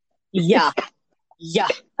 Yeah. Yeah. Yeah.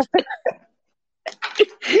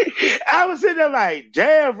 I was sitting there like,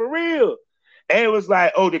 damn, for real. And it was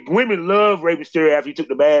like, oh, the women love Rey Mysterio after he took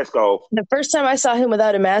the mask off. The first time I saw him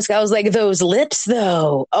without a mask, I was like, those lips,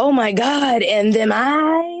 though. Oh my God. And them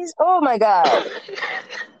eyes. Oh my God.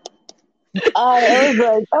 I was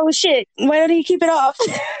like, oh shit. Why don't he keep it off?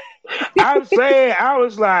 I'm saying, I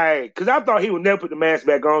was like, because I thought he would never put the mask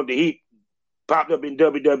back on. He popped up in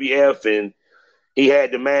WWF and He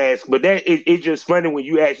had the mask, but it's just funny when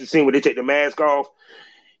you actually see when they take the mask off.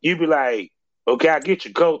 You be like, okay, I get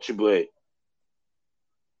your culture, but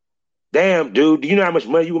damn, dude, do you know how much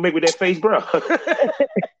money you will make with that face, bro?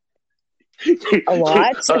 A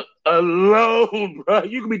lot. Alone, bro.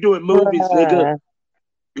 You can be doing movies, nigga.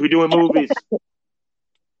 You can be doing movies.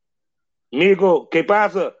 Migo, ¿qué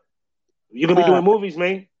pasa? You can be doing movies,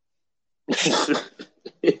 man.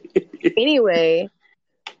 Anyway,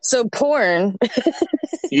 so porn.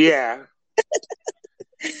 Yeah.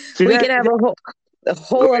 See, we can have a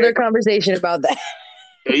whole other conversation about that.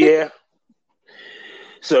 Yeah.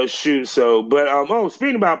 So shoot,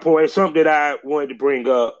 speaking about porn, something that I wanted to bring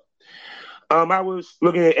up. I was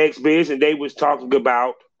looking at XBiz and they was talking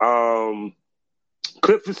about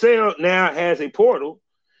Clip for Sale now has a portal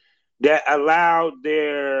that allowed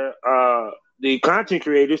their the content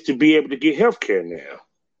creators to be able to get healthcare now.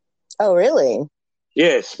 Oh, really?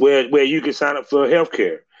 Yes, where you can sign up for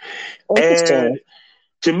healthcare. And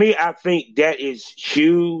to me, I think that is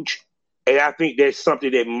huge. And I think that's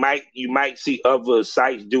something that you might see other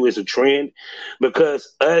sites do as a trend,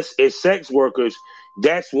 because us as sex workers,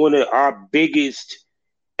 that's one of our biggest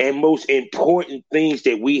and most important things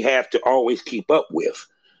that we have to always keep up with.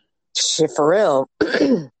 Shit, for real.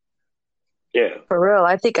 Yeah. For real.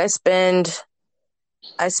 I think I spend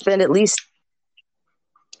at least,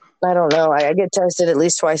 I don't know, I get tested at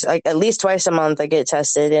least twice a month. I get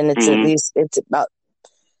tested, and it's it's about,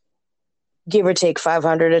 give or take,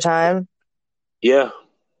 500 a time. Yeah.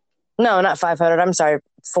 No, not 500. I'm sorry,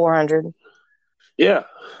 400. Yeah.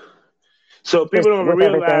 So people don't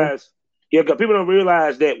realize, because people don't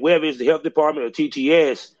realize that whether it's the health department or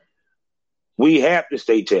TTS, we have to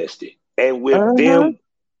stay tested. And with them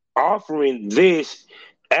offering this,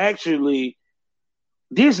 actually,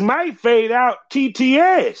 this might fade out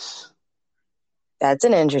TTS. That's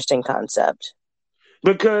an interesting concept.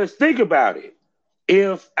 Because think about it.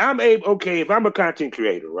 If I'm a content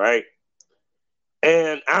creator, right?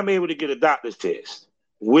 And I'm able to get a doctor's test,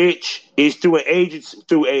 which is through an agency,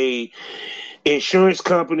 through a insurance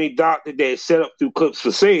company doctor that's set up through Clips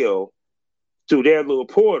for Sale, through their little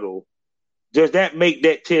portal, does that make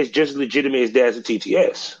that test just as legitimate as that's a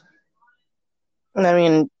TTS? I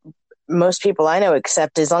mean, most people I know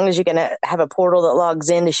accept, as long as you can have a portal that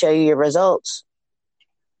logs in to show you your results.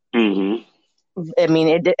 Mm-hmm. I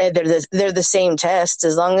mean, they're the same tests.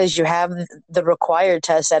 As long as you have the required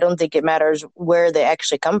tests, I don't think it matters where they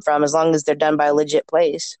actually come from, as long as they're done by a legit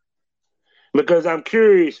place. Because I'm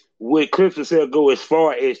curious, would Clips for Sale go as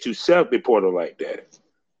far as to set up a portal like that?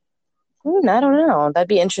 I don't know. That'd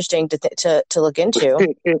be interesting to look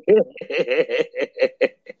into.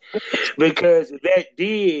 Because that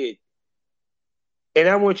did, and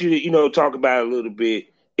I want you to talk about it a little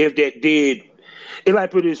bit. If that did, and I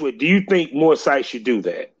put it this way, do you think more sites should do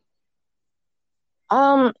that?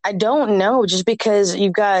 I don't know, just because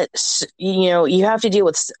you've got, you have to deal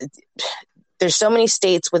with, there's so many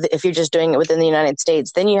states if you're just doing it within the United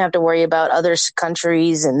States, then you have to worry about other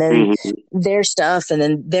countries and then their stuff, and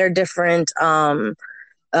then their different, the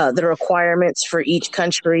requirements for each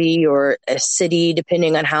country or a city,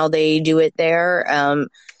 depending on how they do it there.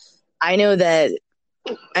 I know that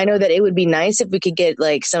it would be nice if we could get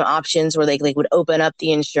like some options where they would open up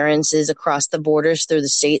the insurances across the borders through the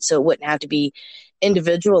state, so it wouldn't have to be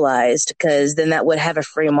individualized, because then that would have a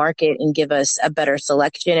free market and give us a better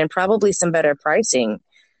selection and probably some better pricing.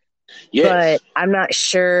 Yes. But I'm not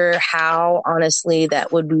sure how, honestly,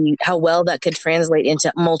 how well that could translate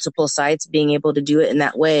into multiple sites being able to do it in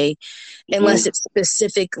that way, unless it's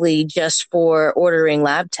specifically just for ordering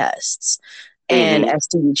lab tests and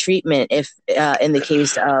STD treatment, if in the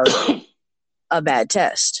case of a bad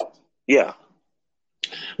test. Yeah.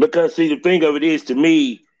 Because, see, the thing of it is, to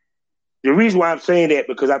me, the reason why I'm saying that,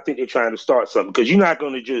 because I think they're trying to start something, because you're not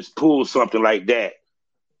going to just pull something like that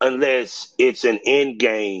unless it's an end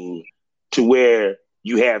game to where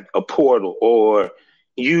you have a portal, or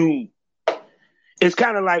it's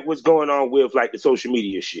kind of like what's going on with like the social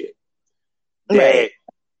media shit. That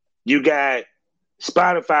you got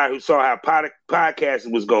Spotify, who saw how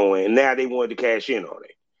podcasting was going, and now they wanted to cash in on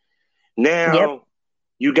it. Now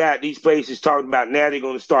you got these places talking about now they're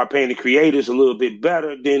going to start paying the creators a little bit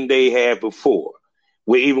better than they had before,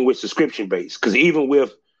 even with subscription base. Because even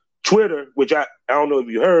with Twitter, which I don't know if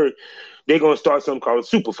you heard, they're going to start something called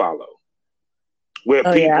Super Follow, where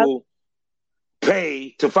people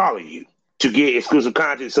pay to follow you to get exclusive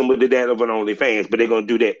content, similar to that of an OnlyFans, but they're going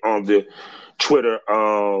to do that on the Twitter,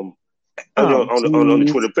 on the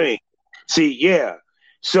Twitter thing. See, yeah.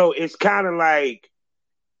 So it's kind of like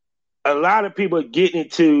a lot of people are getting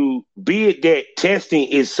into, be it that testing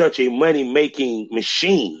is such a money making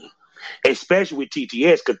machine, especially with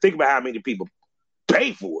TTS, because think about how many people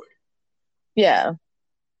pay for it. Yeah.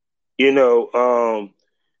 You know,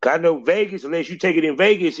 I know Vegas, unless you take it in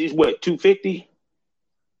Vegas, is what, 250?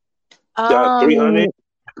 300?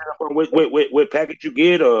 What package you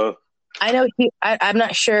get, or I know I'm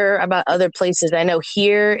not sure about other places. I know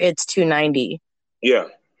here it's $290. Yeah.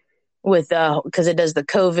 With because it does the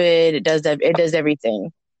COVID, it does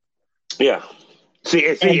everything. Yeah. And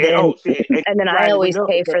then I always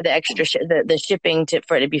pay for the extra the shipping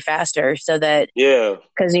for it to be faster, so that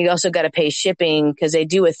because you also got to pay shipping because they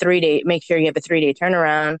do a 3-day. Make sure you have a 3-day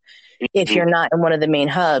turnaround if you're not in one of the main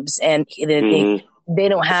hubs, and they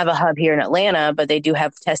don't have a hub here in Atlanta, but they do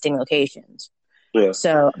have testing locations. Yeah.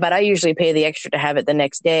 So, but I usually pay the extra to have it the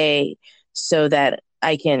next day so that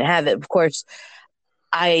I can have it. Of course,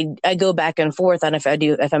 I go back and forth on if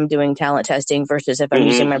I'm doing talent testing versus if I'm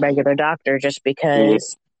using my regular doctor, just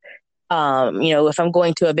because, if I'm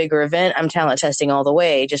going to a bigger event, I'm talent testing all the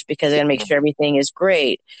way, just because I gotta make sure everything is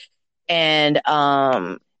great. And, it's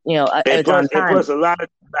on time. And plus a lot of,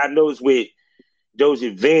 I noticed with those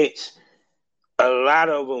events, a lot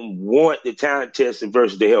of them want the talent testing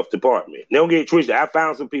versus the health department. They don't get it twisted. I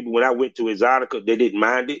found some people when I went to Exotica, they didn't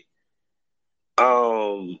mind it.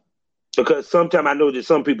 Because sometimes I know that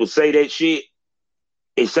some people say that shit,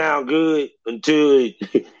 it sound good until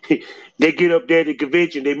they get up there at the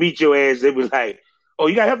convention, they meet your ass, they was like, "Oh,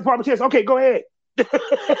 you got a health department test? Okay, go ahead."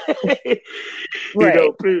 Right.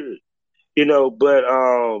 But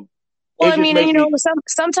well, I mean,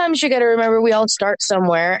 sometimes you got to remember we all start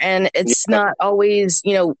somewhere, and it's not always,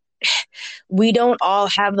 we don't all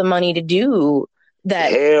have the money to do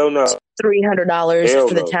that. Hell no. $300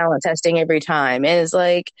 for the talent testing every time, and it's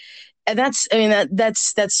like, and that's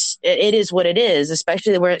it is what it is.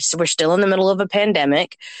 Especially we're still in the middle of a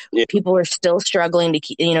pandemic. Yeah. People are still struggling to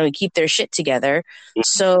keep their shit together.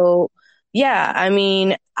 So. Yeah, I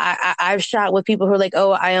mean, I've shot with people who are like,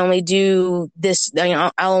 "Oh, I only do this.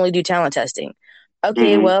 I'll only do talent testing."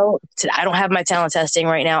 Okay, well, I don't have my talent testing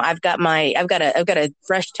right now. I've got a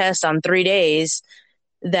fresh test on 3 days.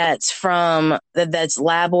 That's that's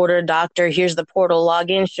lab order doctor. Here's the portal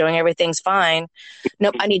login showing everything's fine.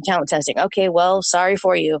 Nope, I need talent testing. Okay, well, sorry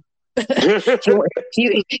for you.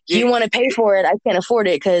 you want to pay for it? I can't afford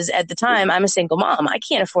it because at the time I'm a single mom. I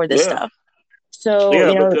can't afford this stuff. So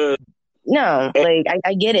no, like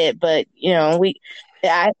I get it, but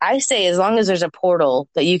I say as long as there's a portal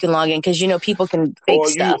that you can log in, because people can fake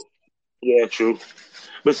stuff. Yeah, true.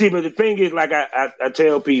 But the thing is, like I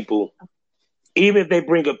tell people, even if they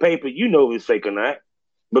bring a paper, if it's fake or not,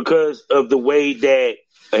 because of the way that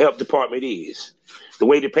a health department is, the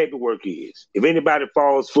way the paperwork is. If anybody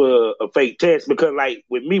falls for a fake test, because like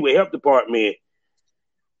with me with health department,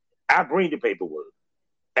 I bring the paperwork.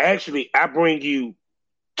 Actually, I bring you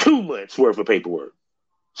 2 months worth of paperwork.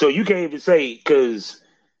 So you can't even say, because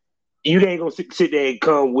you ain't gonna sit there and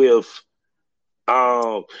come with,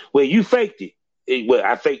 well, you faked it. Well,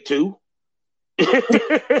 I faked too.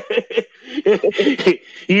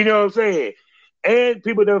 You know what I'm saying? And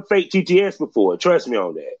people done fake TTS before. Trust me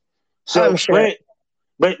on that. So, I'm sure.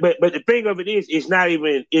 But the thing of it is, it's not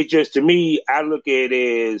even. It's just, to me, I look at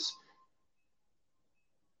it as,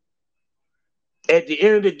 at the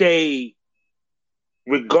end of the day,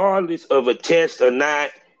 regardless of a test or not,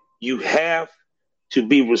 you have to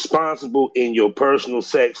be responsible in your personal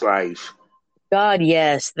sex life. God,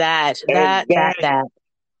 yes, that.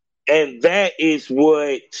 And that is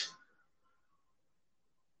what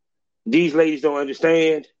these ladies don't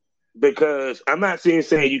understand, because I'm not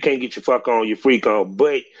saying you can't get your fuck on, your freak on,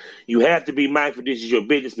 but you have to be mindful this is your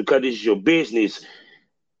business, because this is your business.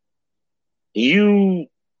 You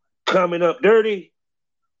coming up dirty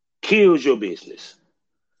kills your business.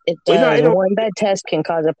 It does. One bad test can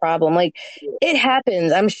cause a problem. Like, it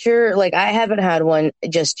happens. I'm sure, like, I haven't had one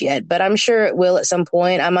just yet, but I'm sure it will at some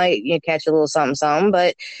point. I might catch a little something,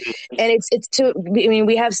 but, and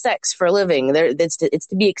we have sex for a living. It's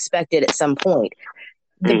to be expected at some point.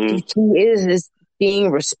 The key is being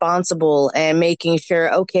responsible and making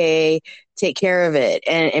sure, okay, take care of it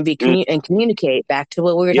and and communicate. Back to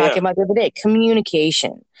what we were talking about the other day,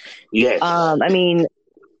 communication. Yes. I mean,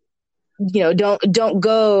 don't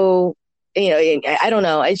go, I don't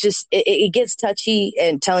know. It's just, it gets touchy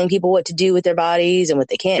and telling people what to do with their bodies and what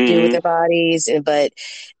they can't do with their bodies. But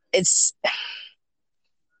it's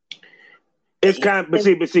kind of,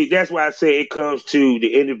 but see, that's why I say it comes to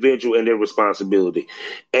the individual and their responsibility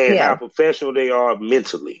and how professional they are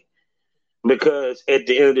mentally. Because at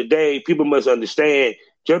the end of the day, people must understand,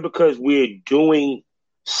 just because we're doing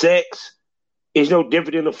sex is no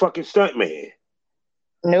different than a fucking stunt man.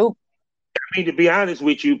 Nope. I mean, to be honest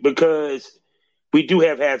with you, because we do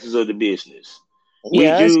have hazards of the business.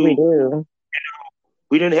 Yes, we do.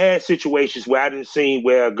 We didn't have situations where I didn't see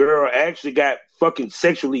where a girl actually got fucking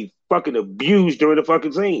sexually fucking abused during the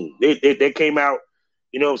fucking scene. They came out,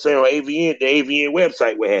 you know what I'm saying, on AVN, the AVN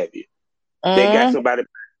website, what have you. They got somebody,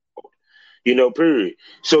 you know, period.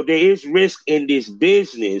 So there is risk in this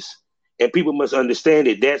business, and people must understand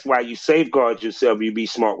it. That's why you safeguard yourself. You be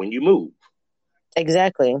smart when you move.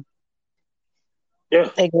 Exactly. Yeah.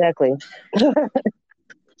 Exactly.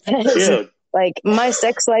 Yeah. Like, my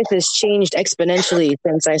sex life has changed exponentially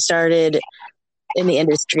since I started in the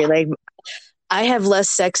industry. Like, I have less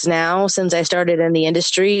sex now since I started in the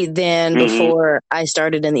industry than before I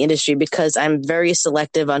started in the industry, because I'm very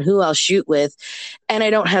selective on who I'll shoot with, and I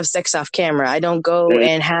don't have sex off camera. I don't go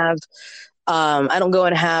and have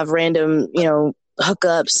random, you know,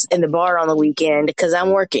 hookups in the bar on the weekend because I'm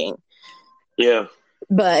working. Yeah.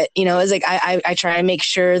 But, you know, it's like I try and make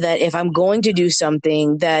sure that if I'm going to do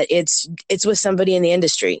something, that it's with somebody in the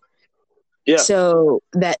industry. Yeah. So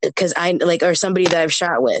that, because I like, or somebody that I've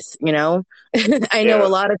shot with, you know, I know a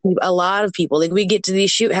lot of people, like, we get to these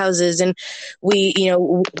shoot houses and we, you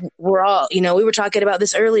know, we're all, you know, we were talking about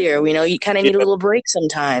this earlier, you know, you kind of need a little break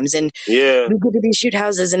sometimes. And we go to these shoot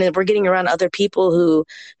houses and we're getting around other people who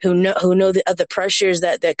know the other pressures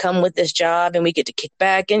that come with this job, and we get to kick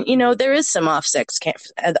back. And, you know, there is some off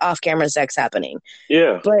camera sex happening.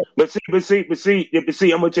 Yeah. But see, I'm going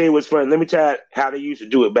to tell you what's funny. Let me tell you how they used to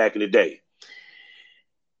do it back in the day.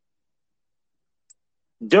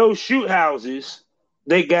 Those shoot houses,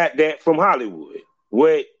 they got that from Hollywood.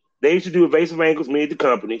 What they used to do, evasive angles, made the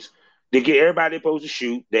companies. They get everybody supposed to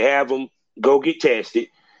shoot. They have them go get tested,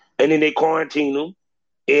 and then they quarantine them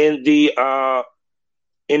in the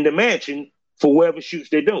mansion for whatever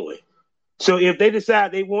shoots they're doing. So if they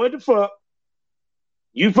decide they wanted to fuck,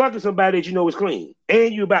 you fucking somebody that you know is clean,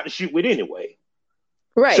 and you about to shoot with anyway.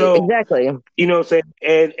 Right. So, exactly. You know what I'm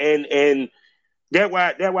saying? And that's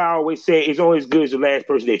why I always say it's always good as the last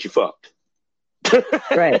person that you fucked.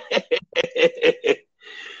 Right.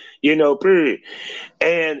 You know, period.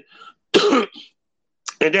 And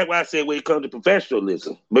that's why I say when it comes to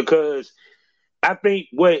professionalism, because I think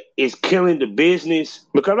what is killing the business,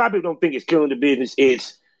 because a lot of people don't think it's killing the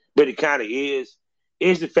business, but it kind of is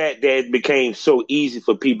the fact that it became so easy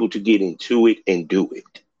for people to get into it and do it.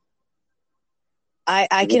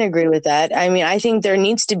 I can agree with that. I mean, I think there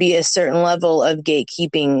needs to be a certain level of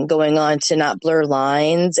gatekeeping going on to not blur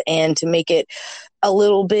lines and to make it a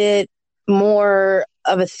little bit more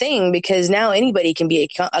of a thing, because now anybody can be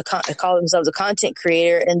call themselves a content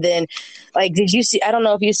creator. And then, like, did you see, I don't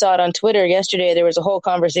know if you saw it on Twitter yesterday, there was a whole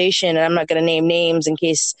conversation, and I'm not going to name names in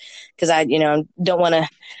case, because I, you know, don't want to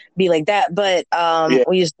be like that. But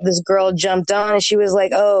this girl jumped on and she was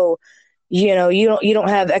like, oh, you know, you don't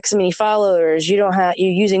have X many followers. You're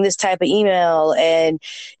using this type of email, and,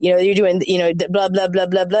 you know, you're doing, you know, blah, blah, blah,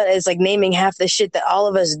 blah, blah. It's like naming half the shit that all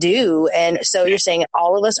of us do. And so you're saying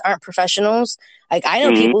all of us aren't professionals. Like, I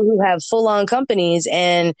know people who have full on companies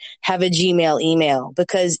and have a Gmail email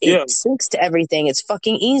because it syncs to everything. It's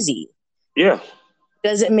fucking easy. Yeah.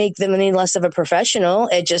 Doesn't make them any less of a professional.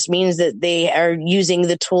 It just means that they are using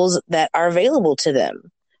the tools that are available to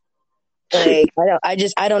them. Like,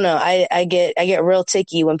 I don't know. I get real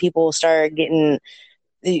ticky when people start getting,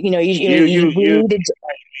 you know, you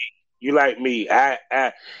like me. I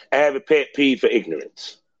have a pet peeve for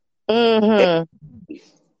ignorance. Mm-hmm.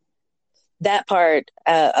 That part,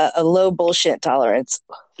 a low bullshit tolerance.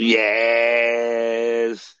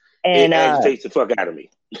 Yes. And it agitates the fuck out of me.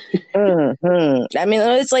 Mm-hmm. I mean,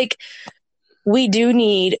 it's like, we do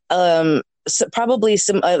need, so probably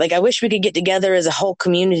some, like, I wish we could get together as a whole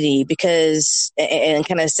community and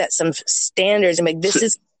kind of set some standards and make, this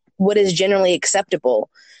is what is generally acceptable.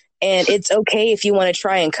 And it's okay if you want to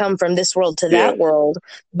try and come from this world to that world,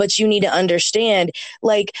 but you need to understand,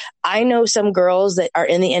 like, I know some girls that are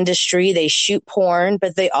in the industry, they shoot porn,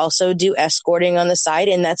 but they also do escorting on the side,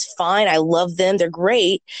 and that's fine. I love them. They're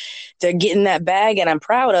great. They're getting that bag, and I'm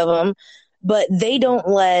proud of them. But they don't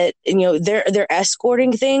let, you know, their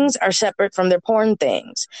escorting things are separate from their porn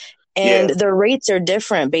things. And the rates are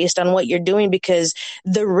different based on what you're doing, because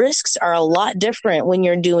the risks are a lot different when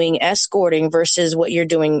you're doing escorting versus what you're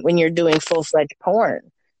doing when you're doing full-fledged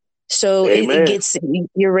porn. So it Amen. gets,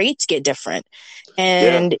 your rates get different.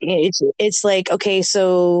 Yeah. And it's like, okay,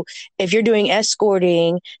 so if you're doing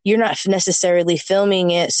escorting, you're not necessarily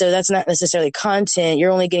filming it. So that's not necessarily content.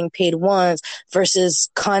 You're only getting paid once versus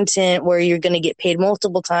content where you're going to get paid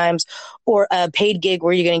multiple times, or a paid gig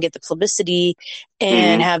where you're going to get the publicity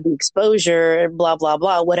and Mm-hmm. have the exposure, blah, blah,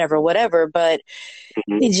 blah, whatever. But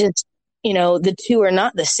Mm-hmm. it just, the two are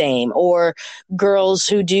not the same. Or girls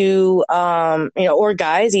who do, or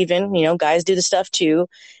guys even, guys do the stuff too.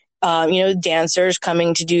 Dancers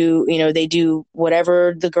coming to do, they do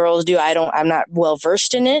whatever the girls do. I'm not well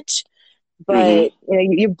versed in it, Mm-hmm.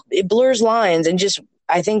 but it blurs lines, and just,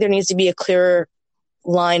 I think there needs to be a clearer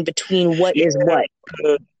line between what is Yeah.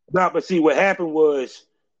 what. No, but see, what happened was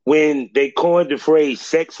when they coined the phrase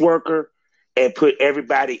sex worker and put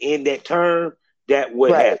everybody in that term, that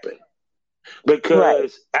what Right. happened.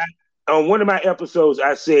 Because on one of my episodes,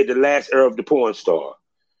 I said the last era of the porn star.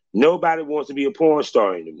 Nobody wants to be a porn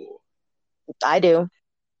star anymore. I do.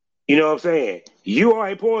 You know what I'm saying? You are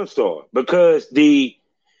a porn star because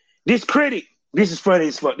this critic, this is funny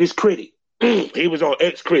as fuck. This critic, he was on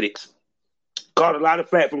X Critics, caught a lot of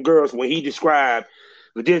flack from girls when he described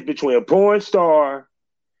the difference between a porn star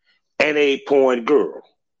and a porn girl.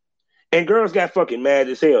 And girls got fucking mad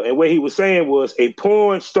as hell. And what he was saying was a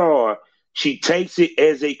porn star, she takes it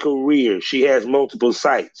as a career. She has multiple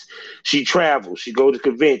sites. She travels. She goes to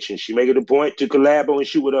conventions. She make it a point to collabo and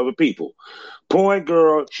shoot with other people. Porn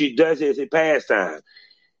girl, she does it as a pastime.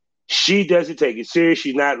 She doesn't take it serious.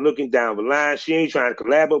 She's not looking down the line. She ain't trying to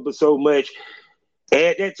collabo but so much. And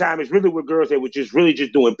at that time, it's really with girls that were just really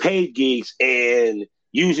just doing paid gigs and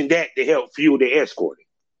using that to help fuel their escorting.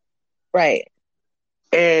 Right.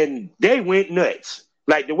 And they went nuts.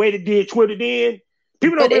 Like the way they did Twitter then,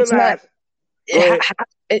 people don't But it's not, realize.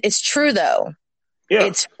 it's true though. Yeah.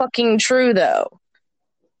 It's fucking true though.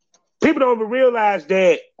 People don't even realize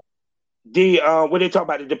that when they talk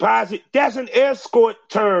about the deposit, that's an escort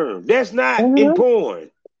term. That's not in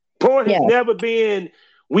porn. Porn has never been,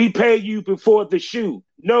 we pay you before the shoot.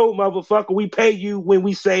 No, motherfucker, we pay you when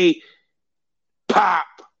we say pop.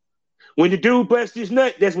 When the dude busts his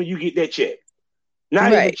nut, that's when you get that check.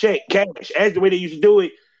 Not even check, cash. As the way they used to do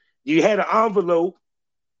it, you had an envelope,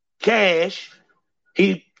 cash.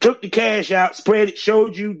 He took the cash out, spread it,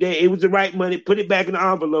 showed you that it was the right money, put it back in the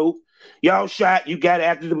envelope. Y'all shot, you got it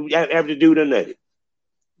after the dude done nutted.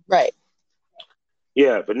 Right.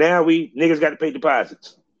 Yeah, but now niggas got to pay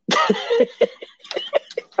deposits.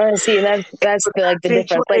 See, that's like the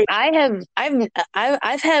difference. Like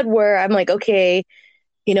I've had where I'm like, okay,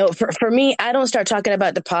 for me, I don't start talking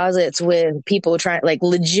about deposits with people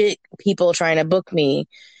legit people trying to book me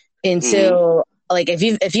until like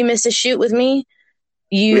if you miss a shoot with me,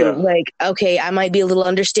 like, okay, I might be a little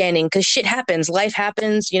understanding because shit happens, life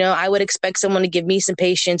happens. I would expect someone to give me some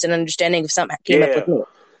patience and understanding if something came up with me.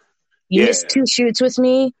 You missed 2 shoots with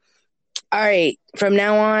me. All right, from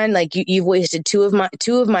now on, like you've wasted two of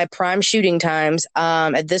my prime shooting times.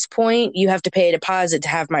 At this point, you have to pay a deposit to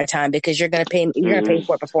have my time because you're gonna pay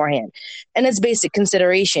for it beforehand, and it's basic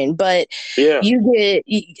consideration. But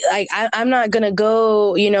I'm not gonna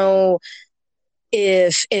go.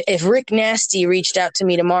 If Rick Nasty reached out to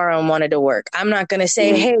me tomorrow and wanted to work, I'm not gonna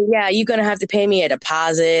say, hey, yeah, you're gonna have to pay me a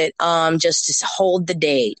deposit, just to hold the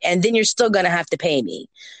date, and then you're still gonna have to pay me.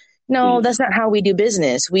 No, that's not how we do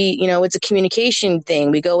business. It's a communication thing.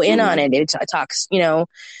 We go in on it. It talks, you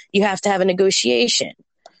have to have a negotiation.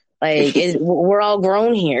 Like we're all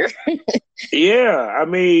grown here. Yeah. I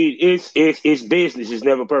mean, it's business. It's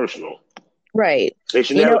never personal. Right.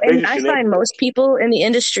 And I find most people in the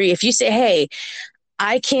industry, if you say, hey,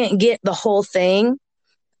 I can't get the whole thing,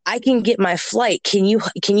 I can get my flight. Can you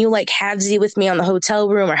like halvesy with me on the hotel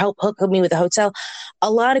room or hook me with the hotel? A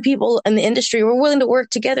lot of people in the industry were willing to work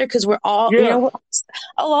together because we're all,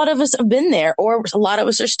 a lot of us have been there, or a lot of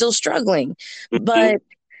us are still struggling. But,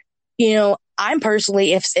 I'm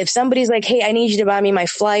personally, if somebody's like, hey, I need you to buy me my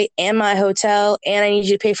flight and my hotel, and I need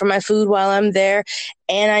you to pay for my food while I'm there,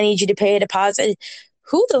 and I need you to pay a deposit,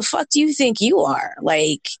 who the fuck do you think you are?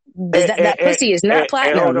 Like, that pussy is not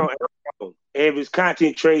platinum. Hold on. And if it's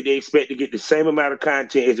content trade, they expect to get the same amount of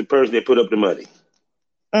content as the person that put up the money.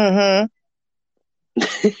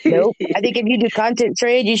 Nope. I think if you do content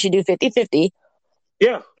trade, you should do 50-50.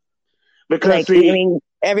 Yeah. Because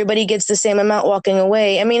everybody gets the same amount walking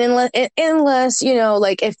away. I mean, unless if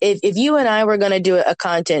you and I were going to do a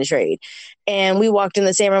content trade and we walked in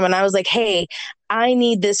the same room and I was like, hey, I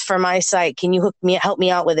need this for my site. Can you help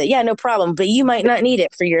me out with it? Yeah, no problem. But you might not need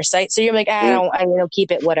it for your site. So you're like, I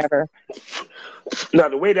keep it, whatever. Now,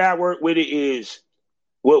 the way that I work with it is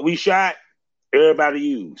what we shot, everybody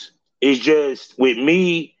use. It's just with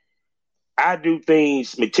me, I do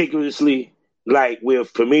things meticulously, like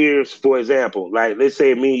with premieres, for example. Like, let's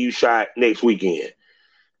say me and you shot next weekend.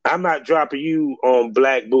 I'm not dropping you on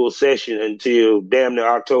Black Bull Session until damn near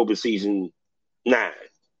October season 9.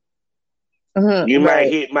 You might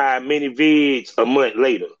Right. hit my mini vids a month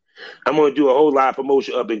later. I'm going to do a whole lot of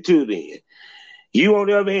promotion up until then. You, on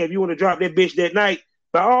the other hand, if you want to drop that bitch that night,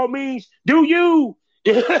 by all means, do you.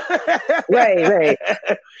 Right.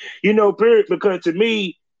 You know, period. Because to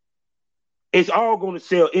me, it's all going to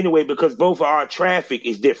sell anyway because both of our traffic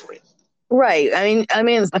is different. Right. I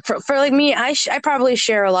mean, for like me, I probably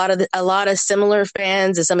share a lot of similar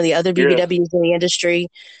fans as some of the other BBWs in the industry.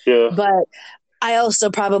 Yeah. But I also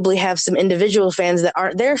probably have some individual fans that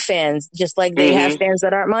aren't their fans, just like they have fans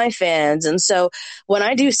that aren't my fans. And so when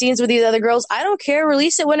I do scenes with these other girls, I don't care.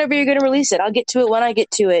 Release it whenever you're going to release it. I'll get to it when I get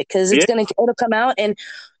to it because it'll come out. And,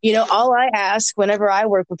 you know, all I ask whenever I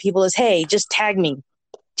work with people is, hey, just tag me.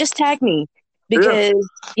 Just tag me because,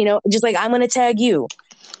 you know, just like I'm going to tag you.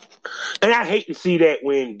 And I hate to see that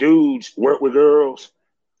when dudes work with girls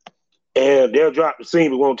and they'll drop the scene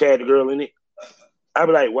but won't tag the girl in it. I'll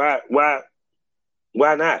be like, why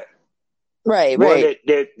not? Right. One,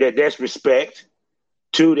 that's respect.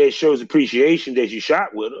 2, that shows appreciation that you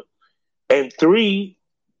shot with her. And 3,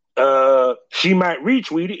 she might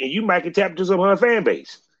retweet it and you might get tapped to some of her fan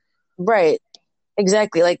base. Right.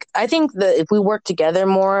 Exactly. Like, I think that if we work together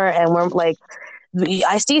more and we're like,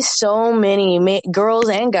 I see so many girls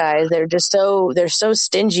and guys that are just they're so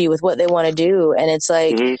stingy with what they want to do. And it's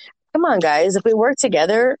like, come on, guys, if we work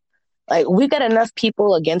together, like we've got enough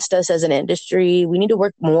people against us as an industry. We need to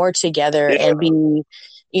work more together and be,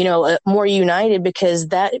 you know, more united because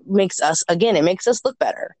that makes us, again, it makes us look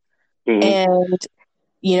better. And,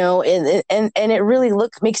 you know, and it really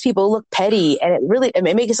makes people look petty, and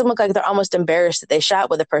it makes them look like they're almost embarrassed that they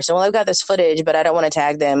shot with a person. Well, I've got this footage, but I don't want to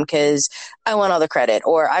tag them because I want all the credit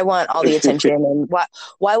or I want all the attention. And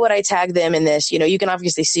why would I tag them in this? You know, you can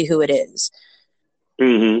obviously see who it is.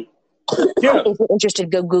 Yeah. If you're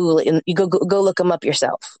interested, go Google it and you go look them up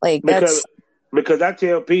yourself. Like because I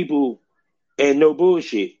tell people, and no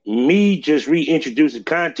bullshit, me just reintroducing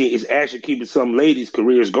content is actually keeping some ladies'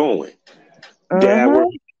 careers going. That I work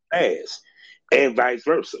as, and vice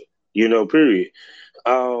versa, you know, period.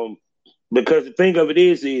 Because the thing of it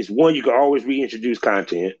is one, you can always reintroduce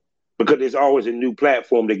content because there's always a new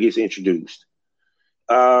platform that gets introduced.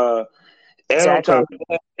 And exactly.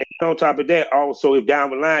 on top of that, also, if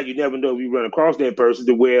down the line, you never know if you run across that person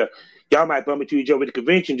to where y'all might bump into each other at the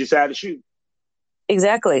convention, decide to shoot.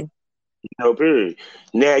 Exactly. You know, period.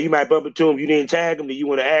 Now, you might bump into them, you didn't tag them, then you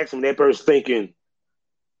want to ask them, that person thinking,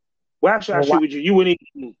 why should I shoot with you? You wouldn't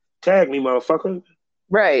even tag me, motherfucker.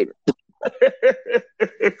 Right.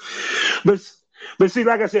 but see,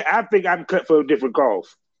 like I said, I think I'm cut for a different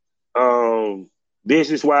cause.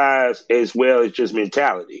 Business wise as well as just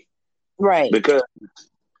mentality. Right. Because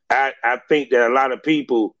I think that a lot of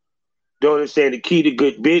people don't understand the key to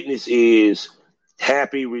good business is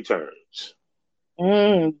happy returns.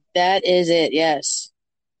 That is it, yes.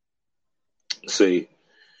 See,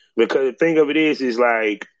 because the thing of it is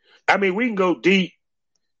like, I mean, we can go deep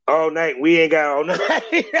all night. We ain't got all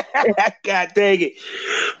night. God dang it.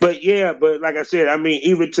 But like I said, I mean,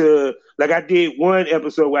 even to, like I did one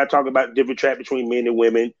episode where I talk about the different traffic between men and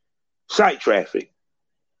women, site traffic.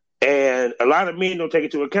 And a lot of men don't take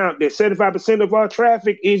into account that 75% of our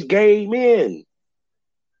traffic is gay men.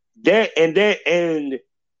 That's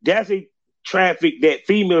a traffic that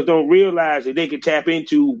females don't realize that they can tap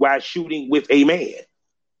into while shooting with a man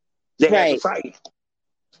that has a site.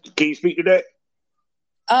 Can you speak to that?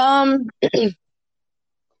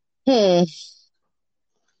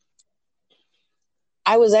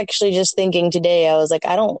 I was actually just thinking today, I was like,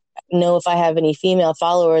 I don't know if I have any female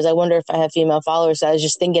followers. I wonder if I have female followers. So I was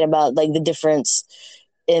just thinking about like the difference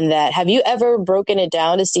in that. Have you ever broken it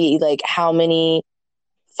down to see like how many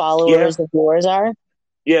followers of yours are?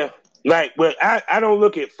 Yeah. Like, but I don't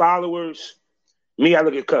look at followers. Me, I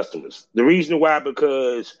look at customers. The reason why,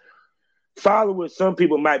 because followers, some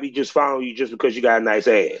people might be just following you just because you got a nice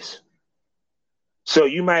ass. So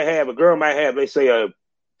you might have, a girl might have, let's say, a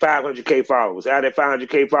 500K followers. Out of that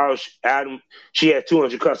 500K followers, she has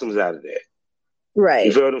 200 customers out of that. Right.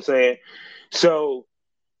 You feel what I'm saying? So,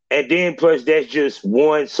 and then plus that's just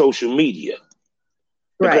one social media.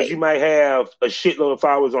 Because you might have a shitload of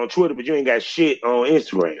followers on Twitter, but you ain't got shit on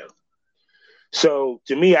Instagram. So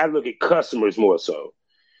to me, I look at customers more so.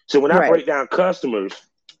 So when I break down customers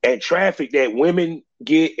and traffic that women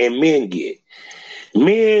get and men get,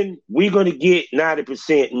 men, we're going to get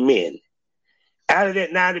 90% men. Out of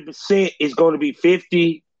that 90%, it's going to be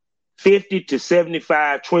 50, 50 to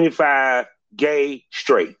 75, 25 gay,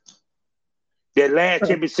 straight. That last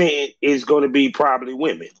 10% is going to be probably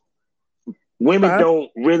women. Women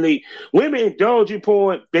women indulge in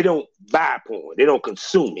porn, they don't buy porn. They don't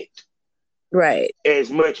consume it. Right. As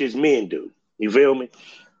much as men do. You feel me?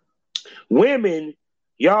 Women,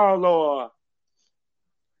 y'all are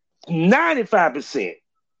 95%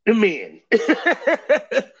 the men.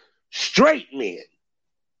 Straight men.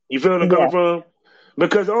 You feel where I'm coming from?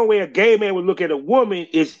 Because the only way a gay man would look at a woman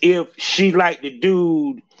is if she liked the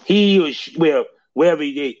dude, he or she, well, wherever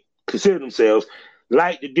they consider themselves,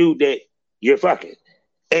 like the dude that you're fucking.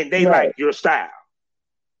 And they like your style.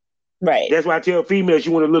 Right. That's why I tell females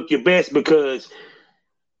you want to look your best, because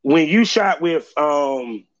when you shot with,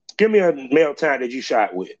 give me a male talent that you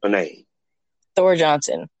shot with, a name. Thor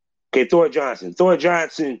Johnson. Okay, Thor Johnson. Thor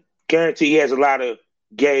Johnson, guarantee he has a lot of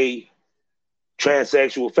gay,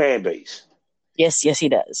 transsexual fan base. Yes, he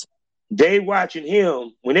does. They watching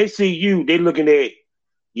him. When they see you, they looking at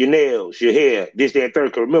your nails, your hair, this, that, and third.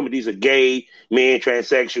 Because remember, these are gay, men,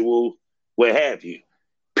 transsexual, what have you.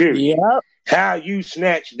 Period. Yep. How you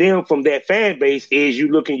snatch them from that fan base is you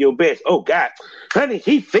looking your best. Oh, God. Honey,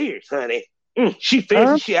 he fierce, honey. She fierce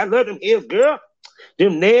and shit. I love them heels, girl.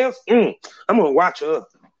 Them nails. I'm going to watch her.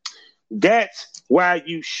 That's why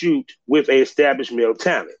you shoot with an established male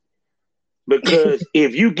talent. Because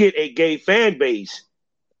if you get a gay fan base,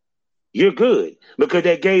 you're good. Because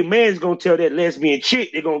that gay man's going to tell that lesbian chick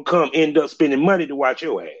they're going to come end up spending money to watch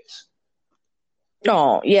your ass.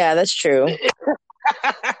 Oh, yeah, that's true.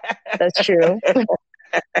 That's true.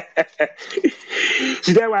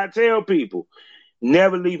 See, that's why I tell people,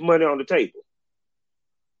 never leave money on the table.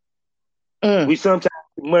 We sometimes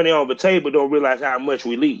leave money on the table, don't realize how much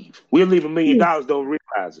we leave. We'll leave $1 million, don't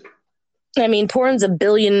realize it. I mean, porn's $1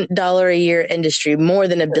 billion a year industry, more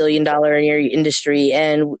than $1 billion a year industry,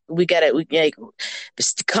 and we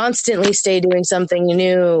constantly stay doing something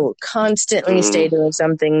new. Stay doing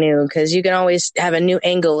something new, because you can always have a new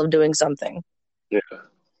angle of doing something.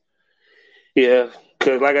 Yeah,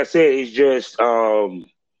 because like I said, it's just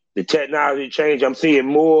the technology change. I'm seeing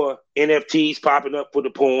more NFTs popping up for the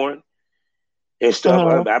porn and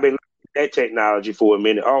stuff. I've been looking at that technology for a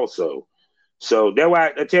minute also. So that's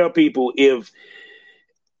why I tell people, if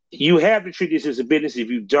you have to treat this as a business, if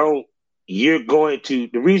you don't, you're going to.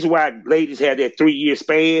 The reason why ladies have that 3-year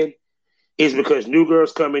span is because new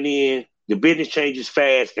girls coming in, the business changes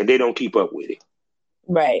fast, and they don't keep up with it.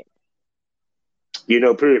 Right.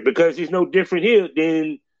 Period. Because it's no different here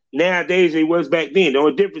than nowadays it was back then. The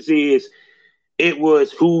only difference is it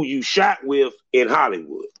was who you shot with in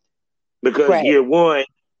Hollywood. Because year one,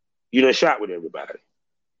 you done shot with everybody.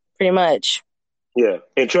 Pretty much. Yeah.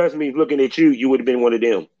 And trust me, looking at you, you would have been one of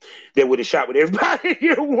them that would have shot with everybody in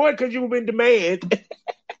year one because you would have been demand.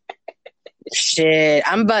 Shit.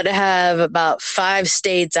 I'm about to have about 5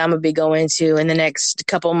 states I'm going to be going to in the next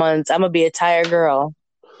couple months. I'm going to be a tire girl.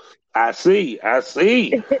 I see. I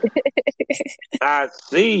see.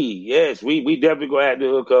 Yes, we definitely going to have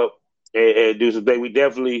to hook up and do some things. We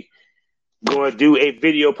definitely going to do a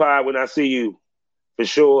video pod when I see you, for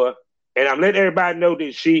sure. And I'm letting everybody know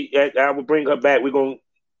that I will bring her back. We're going to,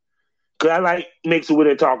 because I like mixing with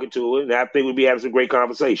her and talking to her, and I think we'll be having some great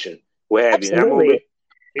conversation. What have you. I'm going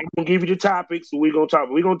to give you the topics, and we're going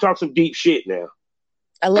to talk some deep shit now.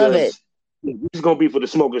 I love it. This is going to be for the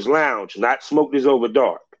Smokers Lounge, not Smoke This Over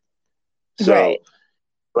Dark. So,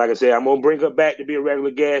 like I said, I'm going to bring her back to be a regular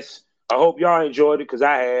guest. I hope y'all enjoyed it, because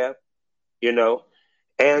I have,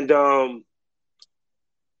 And,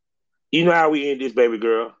 you know how we end this, baby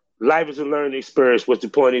girl. Life is a learning experience. What's the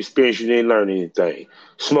point of experience? You didn't learn anything.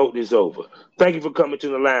 Smoke this over. Thank you for coming to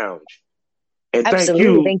the lounge. And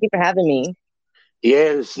absolutely. Thank you for having me.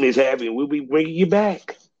 Yes, Miss Happy. We'll be bringing you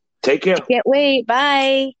back. Take care. I can't wait.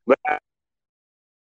 Bye. Bye.